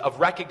nuances of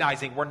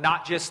recognizing we're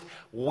not just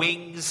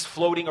wings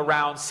floating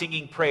around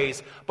singing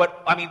praise,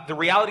 but, the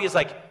reality is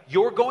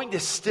you're going to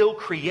still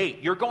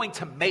create. You're going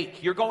to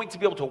make. You're going to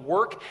be able to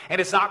work, and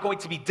it's not going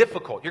to be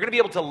difficult. You're going to be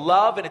able to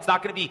love, and it's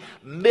not going to be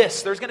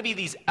missed. There's going to be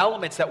these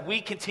elements that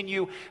we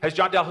continue, as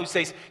John Dalhouse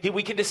says,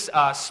 we can just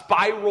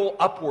spiral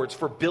upwards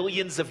for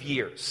billions of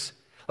years.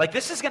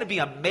 This is going to be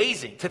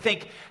amazing to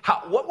think,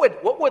 what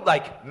would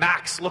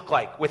Max look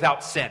like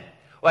without sin?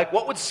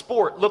 What would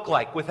sport look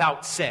like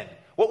without sin?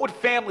 What would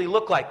family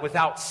look like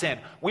without sin?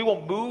 We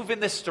will move in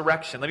this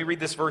direction. Let me read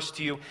this verse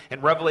to you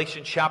in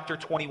Revelation chapter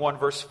 21,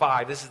 verse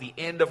 5. This is the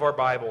end of our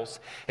Bibles.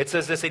 It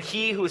says this, and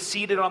he who is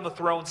seated on the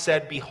throne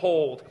said,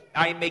 behold,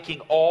 I am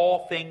making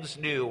all things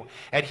new.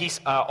 And he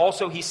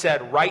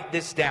said, write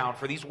this down,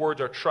 for these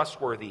words are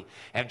trustworthy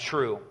and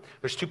true.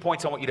 There's 2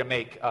 points I want you to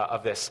make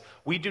of this.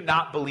 We do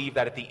not believe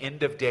that at the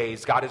end of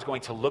days, God is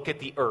going to look at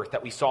the earth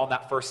that we saw in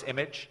that first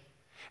image,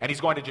 and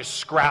he's going to just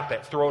scrap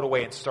it, throw it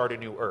away, and start a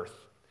new earth.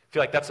 I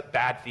feel like that's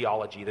bad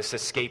theology, this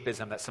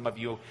escapism that some of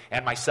you,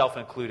 and myself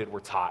included, were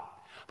taught.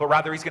 But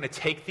rather, he's going to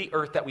take the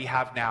earth that we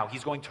have now,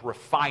 he's going to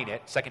refine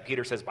it, 2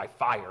 Peter says by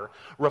fire,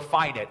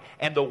 refine it.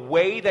 And the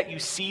way that you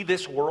see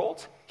this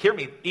world, hear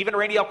me, even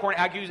Randy Alcorn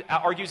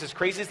argues, as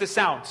crazy as this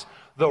sounds,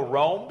 the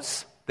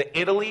Romes, the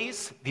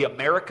Italys, the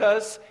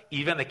Americas,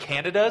 even the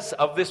Canadas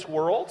of this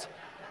world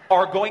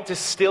are going to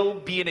still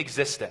be in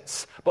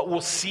existence. But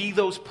we'll see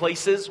those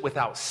places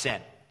without sin.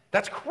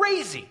 That's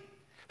crazy.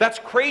 That's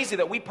crazy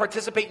that we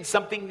participate in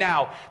something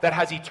now that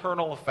has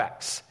eternal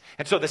effects.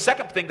 And so the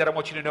second thing that I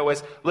want you to know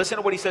is, listen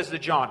to what he says to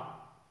John.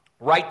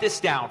 Write this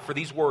down, for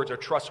these words are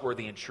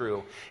trustworthy and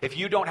true. If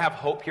you don't have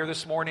hope here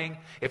this morning,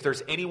 if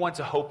there's anyone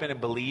to hope in and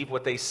believe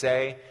what they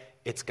say,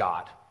 it's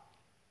God.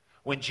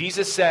 When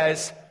Jesus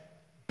says,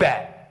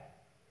 bet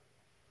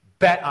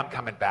I'm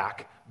coming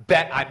back,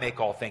 bet I make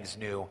all things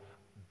new,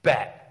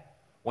 bet.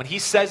 When he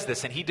says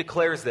this and he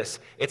declares this,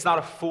 it's not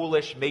a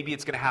foolish, maybe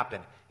it's going to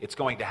happen. It's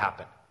going to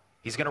happen.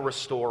 He's going to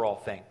restore all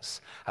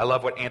things. I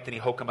love what Anthony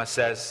Hoekema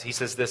says. He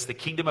says this, the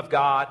kingdom of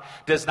God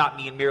does not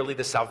mean merely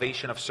the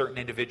salvation of certain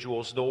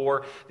individuals,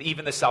 nor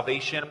even the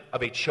salvation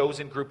of a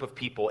chosen group of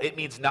people. It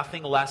means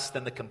nothing less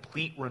than the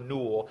complete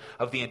renewal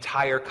of the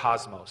entire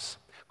cosmos,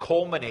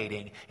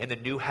 culminating in the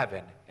new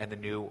heaven and the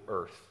new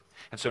earth.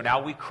 And so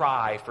now we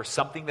cry for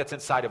something that's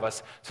inside of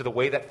us to the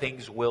way that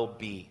things will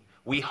be.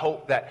 We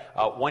hope that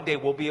one day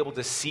we'll be able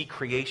to see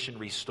creation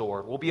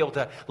restored. We'll be able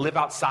to live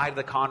outside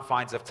the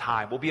confines of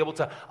time. We'll be able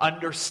to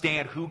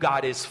understand who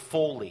God is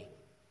fully.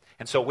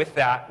 And so with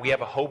that, we have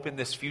a hope in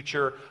this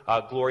future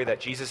glory that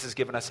Jesus has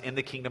given us in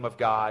the kingdom of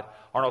God.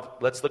 Arnold,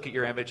 let's look at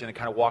your image and then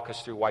kind of walk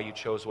us through why you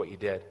chose what you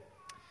did.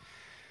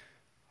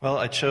 Well,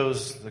 I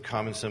chose the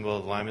common symbol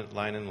of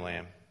lion and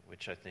lamb,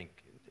 which I think,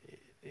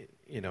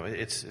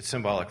 it's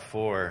symbolic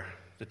for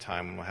the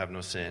time when we'll have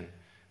no sin.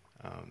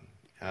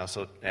 I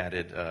also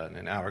added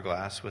an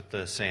hourglass with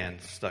the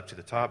sand stuck to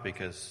the top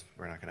because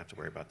we're not going to have to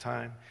worry about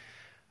time.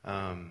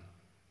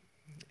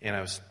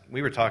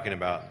 We were talking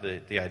about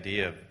the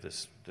idea of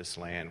this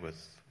land with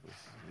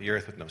the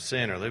earth with no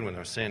sin, or living with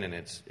no sin, and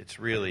it's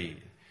really,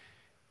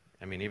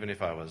 even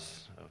if I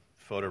was a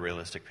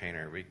photorealistic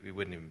painter, we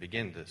wouldn't even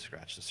begin to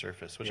scratch the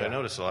surface, which I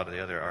noticed a lot of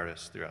the other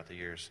artists throughout the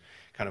years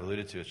kind of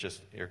alluded to. It's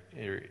just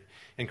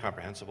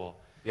incomprehensible.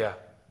 Yeah.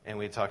 And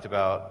we talked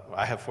about,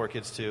 I have 4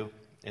 kids too,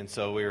 and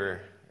so we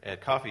were at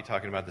coffee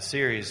talking about the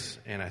series,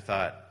 and I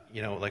thought,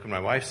 like when my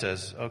wife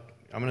says, oh,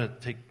 I'm going to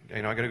take,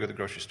 I got to go to the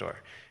grocery store.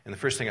 And the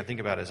first thing I think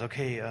about is,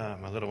 okay,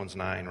 my little one's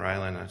 9,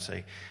 Rylan, and I'd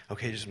say,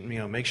 okay, just,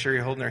 make sure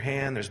you're holding her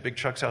hand. There's big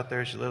trucks out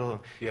there. She's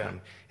little. Yeah.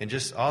 And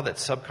just all that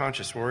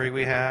subconscious worry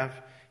we have,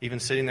 even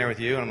sitting there with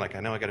you, and I'm like, I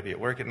know I got to be at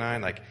work at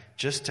 9. Like,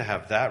 just to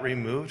have that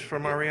removed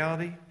from our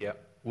reality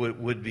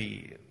would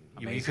be,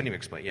 you couldn't even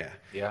explain. Yeah.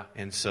 Yeah.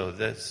 And so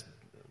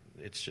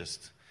it's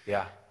just,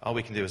 all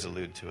we can do is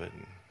allude to it.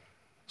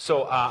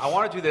 So I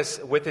want to do this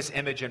with this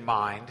image in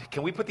mind.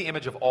 Can we put the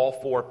image of all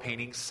four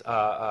paintings,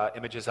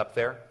 images up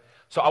there?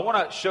 So I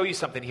want to show you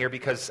something here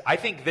because I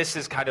think this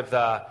is kind of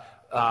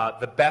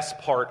the best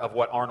part of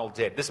what Arnold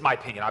did. This is my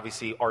opinion.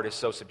 Obviously, art is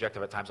so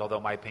subjective at times, although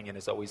my opinion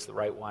is always the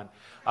right one.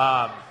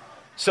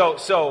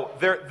 So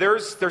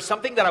there's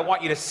something that I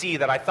want you to see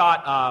that I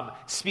thought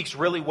speaks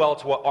really well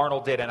to what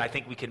Arnold did, and I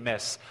think we can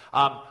miss.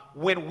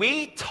 When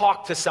we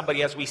talk to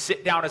somebody as we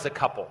sit down as a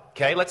couple,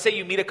 okay? Let's say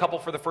you meet a couple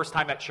for the first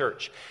time at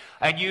church,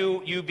 and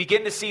you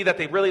begin to see that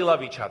they really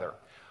love each other.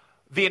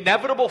 The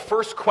inevitable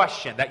first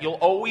question that you'll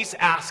always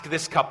ask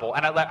this couple,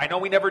 and I know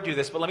we never do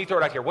this, but let me throw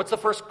it out here. What's the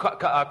first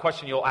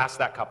question you'll ask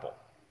that couple?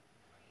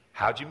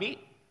 How'd you meet?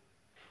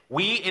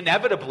 We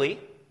inevitably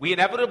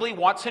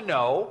want to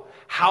know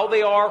how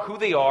they are, who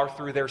they are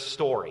through their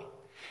story.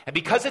 And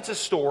because it's a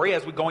story,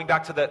 as we're going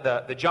back to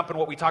the jump and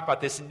what we talked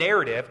about, this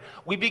narrative,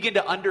 we begin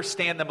to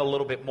understand them a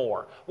little bit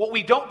more. What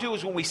we don't do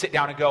is when we sit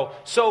down and go,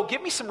 so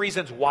give me some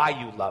reasons why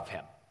you love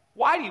him.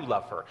 Why do you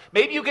love her?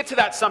 Maybe you get to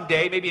that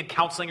someday, maybe in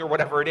counseling or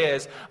whatever it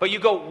is, but you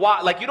go,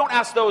 why? Like, you don't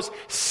ask those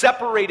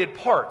separated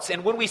parts.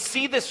 And when we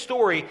see this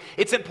story,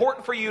 it's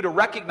important for you to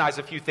recognize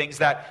a few things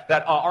that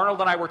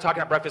Arnold and I were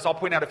talking at breakfast. I'll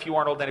point out a few,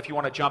 Arnold, and if you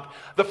want to jump.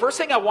 The first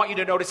thing I want you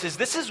to notice is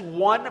this is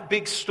one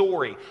big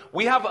story.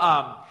 We have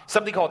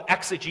something called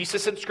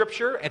exegesis in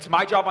Scripture. It's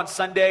my job on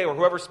Sunday, or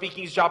whoever's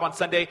speaking's job on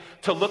Sunday,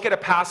 to look at a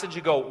passage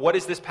and go, what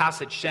is this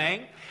passage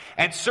saying?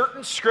 And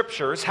certain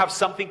Scriptures have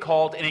something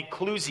called an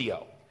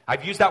inclusio.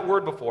 I've used that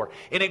word before.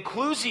 An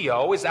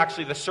inclusio is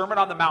actually the Sermon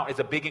on the Mount is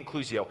a big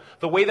inclusio.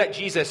 The way that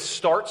Jesus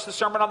starts the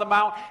Sermon on the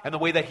Mount and the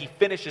way that he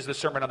finishes the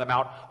Sermon on the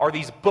Mount are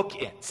these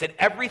bookends. And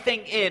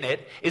everything in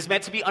it is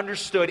meant to be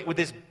understood with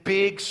this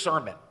big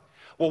sermon.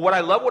 Well, what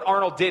I love what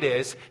Arnold did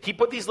is he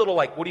put these little,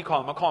 like, what do you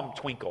call them? I'll call them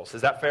twinkles.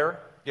 Is that fair?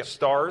 Yep.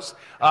 Stars.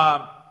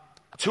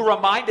 To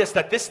remind us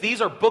that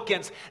these are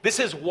bookends. This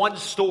is one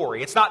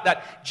story. It's not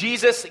that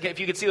Jesus, if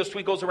you can see those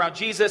twinkles around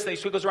Jesus, and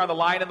these twinkles around the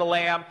lion and the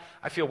lamb.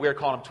 I feel weird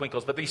calling them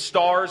twinkles, but these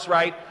stars,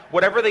 right?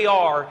 Whatever they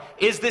are,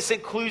 is this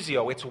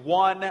inclusio. It's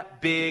one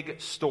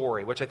big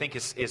story, which I think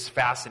is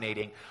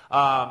fascinating.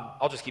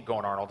 I'll just keep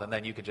going, Arnold, and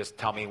then you can just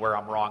tell me where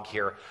I'm wrong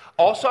here.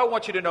 Also, I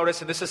want you to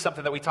notice, and this is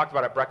something that we talked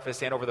about at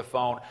breakfast and over the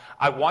phone,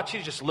 I want you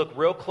to just look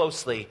real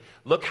closely.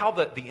 Look how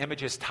the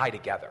images tie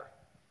together.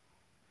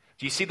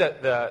 Do you see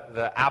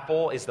the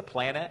apple is the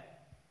planet?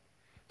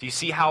 Do you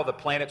see how the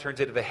planet turns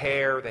into the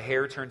hair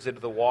turns into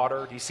the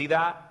water? Do you see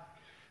that?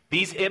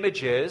 These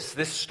images,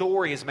 this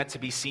story is meant to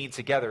be seen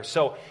together.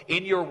 So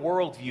in your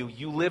worldview,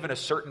 you live in a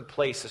certain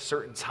place, a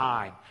certain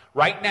time.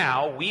 Right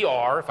now, we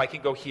are, if I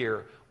can go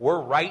here,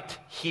 we're right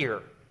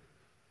here.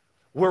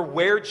 We're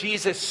where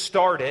Jesus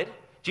started.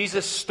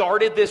 Jesus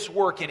started this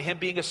work in him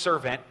being a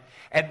servant.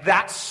 And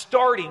that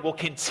starting will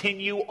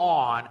continue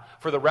on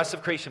for the rest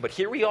of creation. But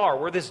here we are.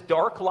 We're this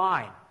dark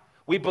line.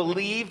 We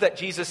believe that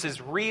Jesus is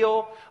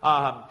real.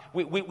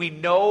 We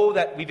know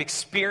that we've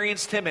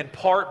experienced him in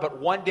part,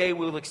 but one day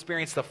we will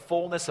experience the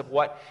fullness of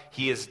what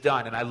he has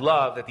done. And I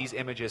love that these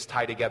images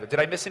tie together. Did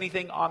I miss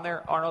anything on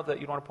there, Arnold,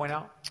 that you'd want to point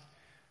out?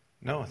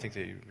 No, I think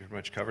that you pretty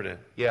much covered it.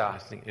 Yeah.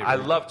 I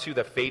love, too,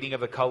 the fading of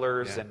the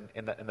colors and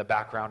in the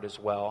background as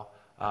well.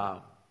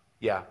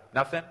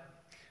 Nothing?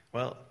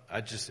 Well,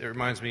 it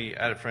reminds me,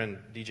 I had a friend,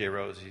 DJ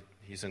Rose,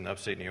 he's in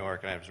upstate New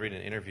York, and I was reading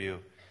an interview.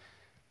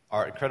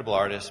 Our incredible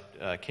artist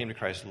came to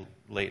Christ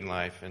late in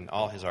life, and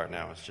all his art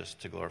now is just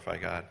to glorify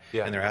God.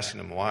 Yeah. And they're asking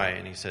him why,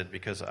 and he said,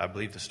 because I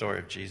believe the story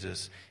of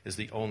Jesus is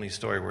the only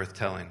story worth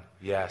telling.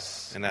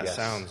 Yes. And that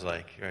sounds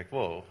like, you're like,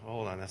 whoa,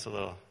 hold on, that's a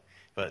little,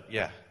 but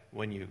yeah,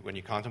 when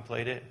you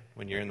contemplate it,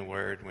 when you're in the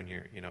Word, when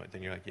you're,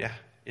 then you're like, yeah,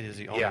 it is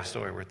the only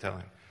story worth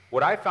telling.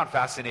 What I found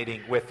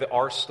fascinating with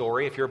our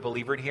story, if you're a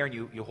believer in here and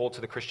you hold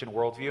to the Christian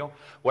worldview,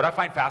 what I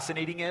find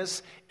fascinating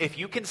is if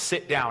you can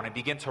sit down and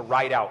begin to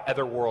write out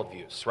other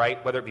worldviews,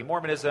 right? Whether it be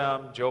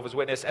Mormonism, Jehovah's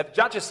Witness,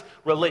 not just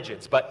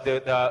religions, but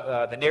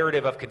the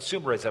narrative of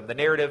consumerism, the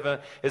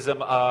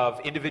narrativism of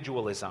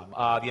individualism,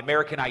 the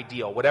American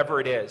ideal,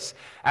 whatever it is.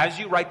 As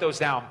you write those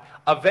down,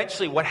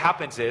 eventually what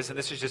happens is, and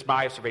this is just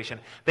my observation,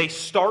 they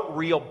start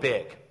real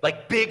big,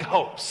 like big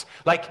hopes.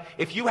 Like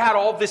if you had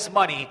all this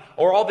money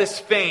or all this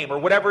fame or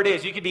whatever it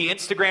is, you could be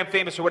Instagram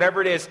famous or whatever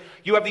it is,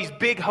 you have these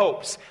big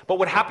hopes. But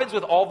what happens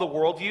with all the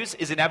worldviews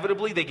is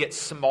inevitably they get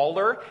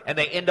smaller and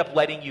they end up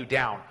letting you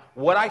down.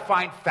 What I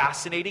find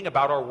fascinating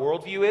about our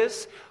worldview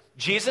is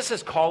Jesus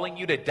is calling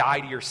you to die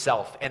to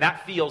yourself. And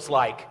that feels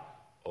like,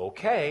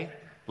 okay.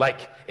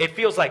 Like it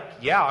feels like,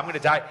 yeah, I'm going to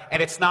die.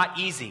 And it's not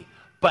easy.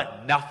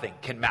 But nothing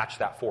can match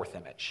that fourth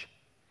image.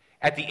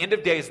 At the end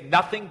of days,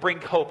 nothing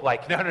brings hope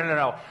like,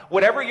 no.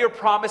 Whatever you're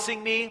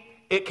promising me,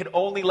 it can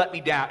only let me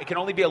down. It can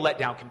only be a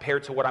letdown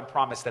compared to what I'm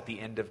promised at the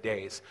end of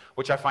days,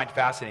 which I find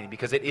fascinating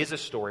because it is a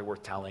story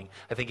worth telling.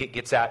 I think it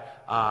gets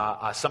at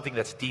something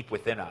that's deep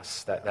within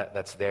us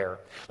that's there.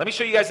 Let me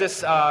show you guys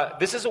this.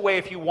 This is a way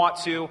if you want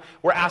to.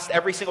 We're asked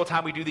every single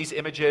time we do these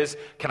images,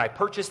 can I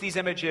purchase these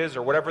images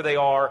or whatever they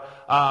are?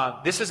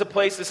 This is a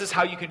place. This is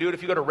how you can do it.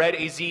 If you go to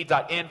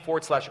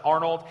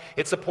redaz.in/Arnold,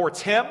 it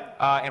supports him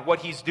and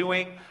what he's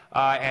doing.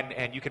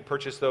 and you can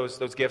purchase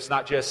those gifts,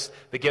 not just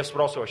the gifts,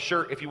 but also a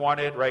shirt if you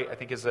wanted, right? I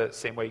think is the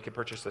same way you can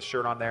purchase the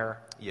shirt on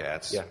there. Yeah,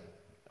 it's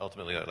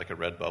ultimately like a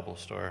Redbubble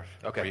store.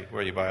 Okay.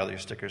 Where you buy all your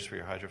stickers for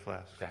your Hydro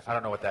Flask. Okay. I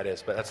don't know what that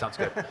is, but that sounds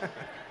good.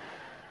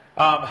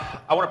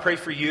 I want to pray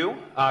for you.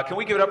 Can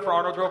we give it up for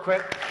Arnold real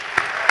quick?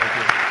 Thank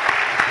you.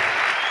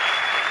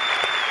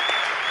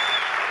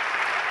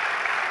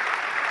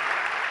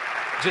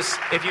 Just,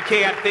 if you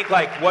can, think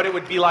like what it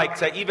would be like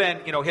to even,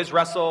 his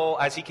wrestle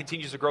as he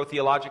continues to grow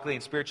theologically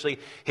and spiritually,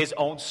 his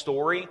own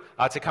story,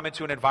 to come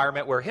into an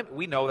environment where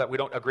we know that we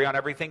don't agree on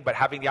everything, but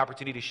having the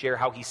opportunity to share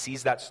how he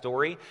sees that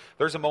story,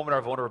 there's a moment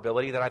of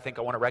vulnerability that I think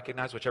I want to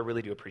recognize, which I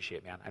really do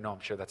appreciate, man. I know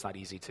I'm sure that's not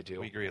easy to do.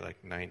 We agree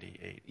like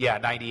 98. Yeah,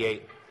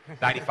 98,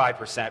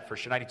 95% for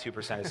sure,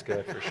 92% is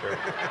good for sure.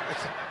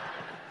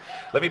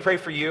 Let me pray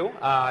for you,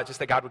 just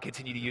that God would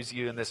continue to use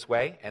you in this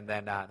way, and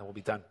then we'll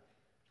be done.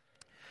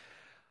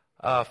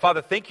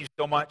 Father, thank you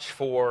so much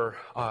for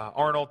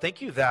Arnold.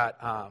 Thank you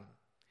that,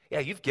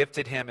 you've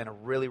gifted him in a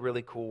really,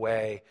 really cool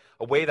way,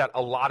 a way that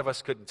a lot of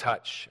us couldn't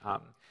touch.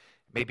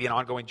 Maybe an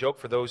ongoing joke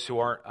for those who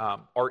aren't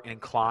art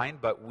inclined,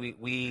 but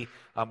we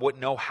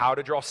wouldn't know how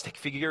to draw stick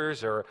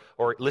figures or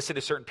listen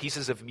to certain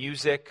pieces of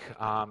music,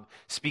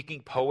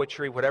 speaking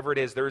poetry, whatever it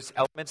is. There's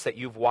elements that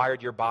you've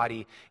wired your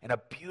body in a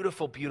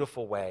beautiful,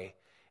 beautiful way.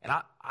 And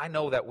I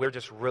know that we're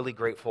just really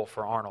grateful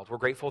for Arnold. We're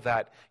grateful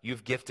that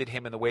you've gifted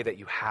him in the way that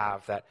you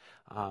have, that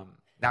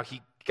now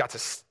he got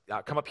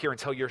to come up here and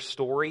tell your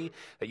story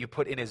that you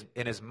put in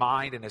his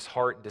mind and his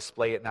heart and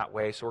display it in that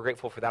way. So we're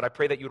grateful for that. I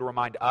pray that you would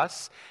remind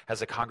us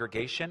as a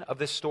congregation of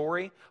this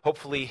story.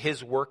 Hopefully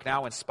his work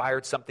now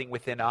inspired something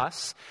within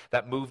us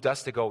that moved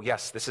us to go,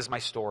 yes, this is my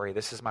story.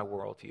 This is my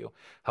worldview.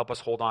 Help us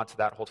hold on to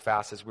that, hold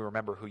fast as we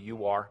remember who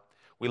you are.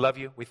 We love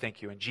you. We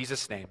thank you. In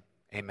Jesus' name.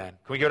 Amen.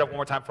 Can we give it up one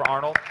more time for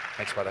Arnold?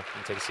 Thanks, brother.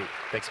 You can take a seat.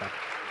 Thanks, man.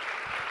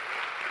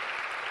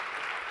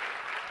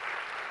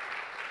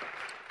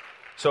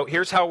 So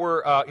here's what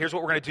we're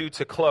going to do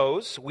to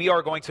close. We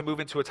are going to move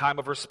into a time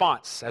of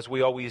response, as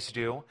we always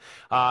do.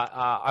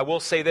 I will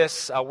say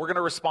this. We're going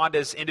to respond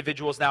as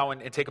individuals now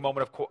and take a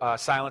moment of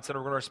silence, and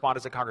we're going to respond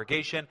as a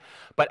congregation.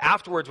 But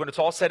afterwards, when it's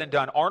all said and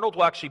done, Arnold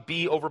will actually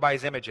be over by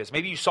his images.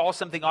 Maybe you saw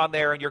something on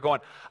there, and you're going,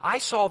 I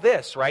saw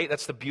this, right?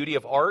 That's the beauty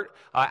of art.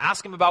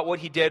 Ask him about what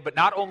he did. But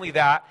not only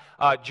that,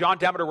 John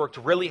Demeter worked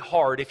really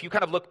hard. If you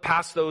kind of look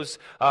past those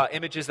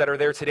images that are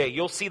there today,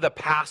 you'll see the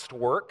past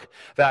work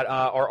that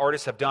our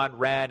artists have done,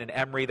 and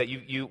Emery, that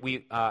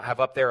we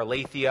have up there,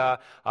 Alethea,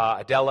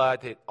 Adela,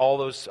 all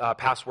those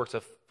past works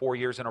of 4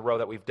 years in a row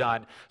that we've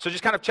done. So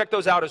just kind of check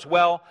those out as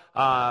well.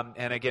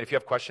 And again, if you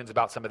have questions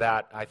about some of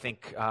that, I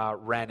think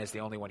Ren is the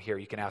only one here.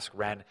 You can ask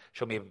Ren.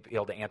 She'll be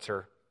able to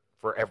answer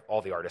for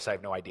all the artists. I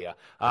have no idea.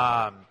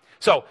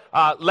 So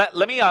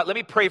let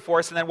me pray for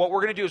us, and then what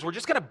we're going to do is we're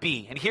just going to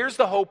be. And here's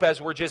the hope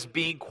as we're just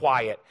being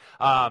quiet.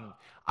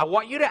 I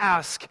want you to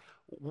ask,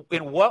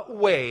 in what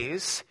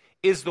ways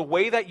is the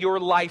way that your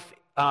life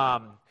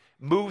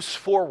moves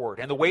forward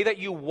and the way that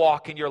you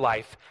walk in your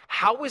life,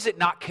 how is it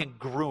not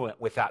congruent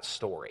with that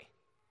story?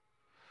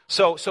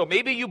 So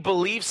maybe you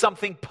believe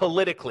something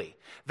politically.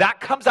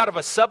 That comes out of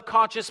a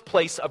subconscious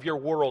place of your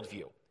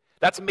worldview.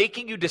 That's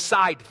making you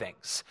decide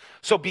things.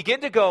 So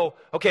begin to go,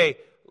 okay,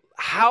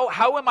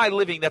 how am I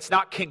living that's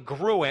not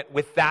congruent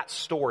with that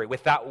story,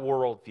 with that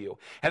worldview?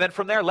 And then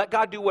from there, let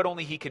God do what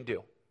only He can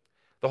do.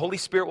 The Holy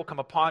Spirit will come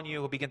upon you.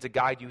 He'll begin to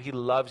guide you. He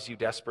loves you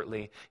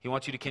desperately. He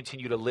wants you to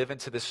continue to live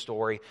into this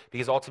story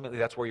because ultimately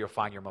that's where you'll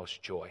find your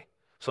most joy.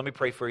 So let me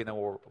pray for you, and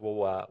then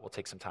we'll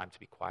take some time to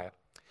be quiet.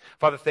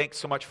 Father, thanks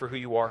so much for who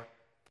you are.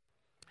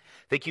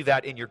 Thank you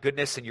that in your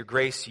goodness and your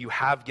grace, you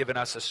have given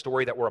us a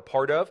story that we're a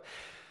part of.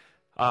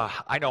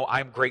 I know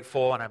I'm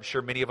grateful, and I'm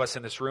sure many of us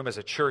in this room as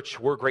a church,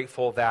 we're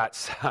grateful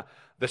that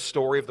the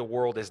story of the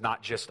world is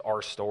not just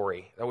our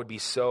story. That would be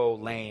so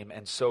lame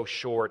and so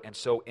short and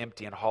so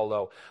empty and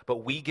hollow.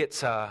 But we get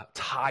to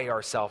tie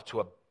ourselves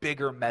to a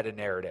bigger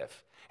meta-narrative,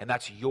 and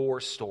that's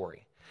your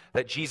story.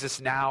 That Jesus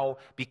now,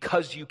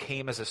 because you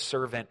came as a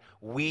servant,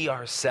 we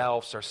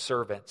ourselves are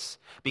servants.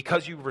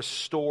 Because you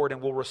restored and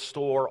will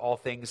restore all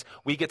things,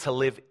 we get to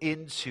live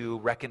into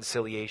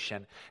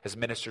reconciliation as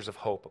ministers of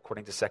hope,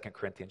 according to 2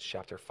 Corinthians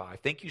chapter 5.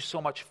 Thank you so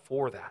much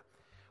for that.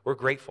 We're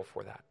grateful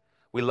for that.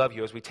 We love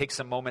you. As we take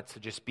some moments to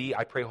just be,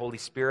 I pray, Holy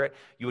Spirit,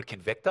 you would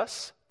convict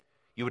us.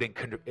 You would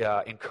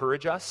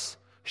encourage us.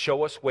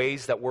 Show us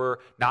ways that we're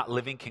not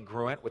living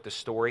congruent with the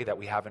story that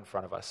we have in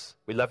front of us.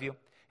 We love you.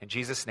 In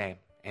Jesus' name,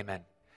 amen.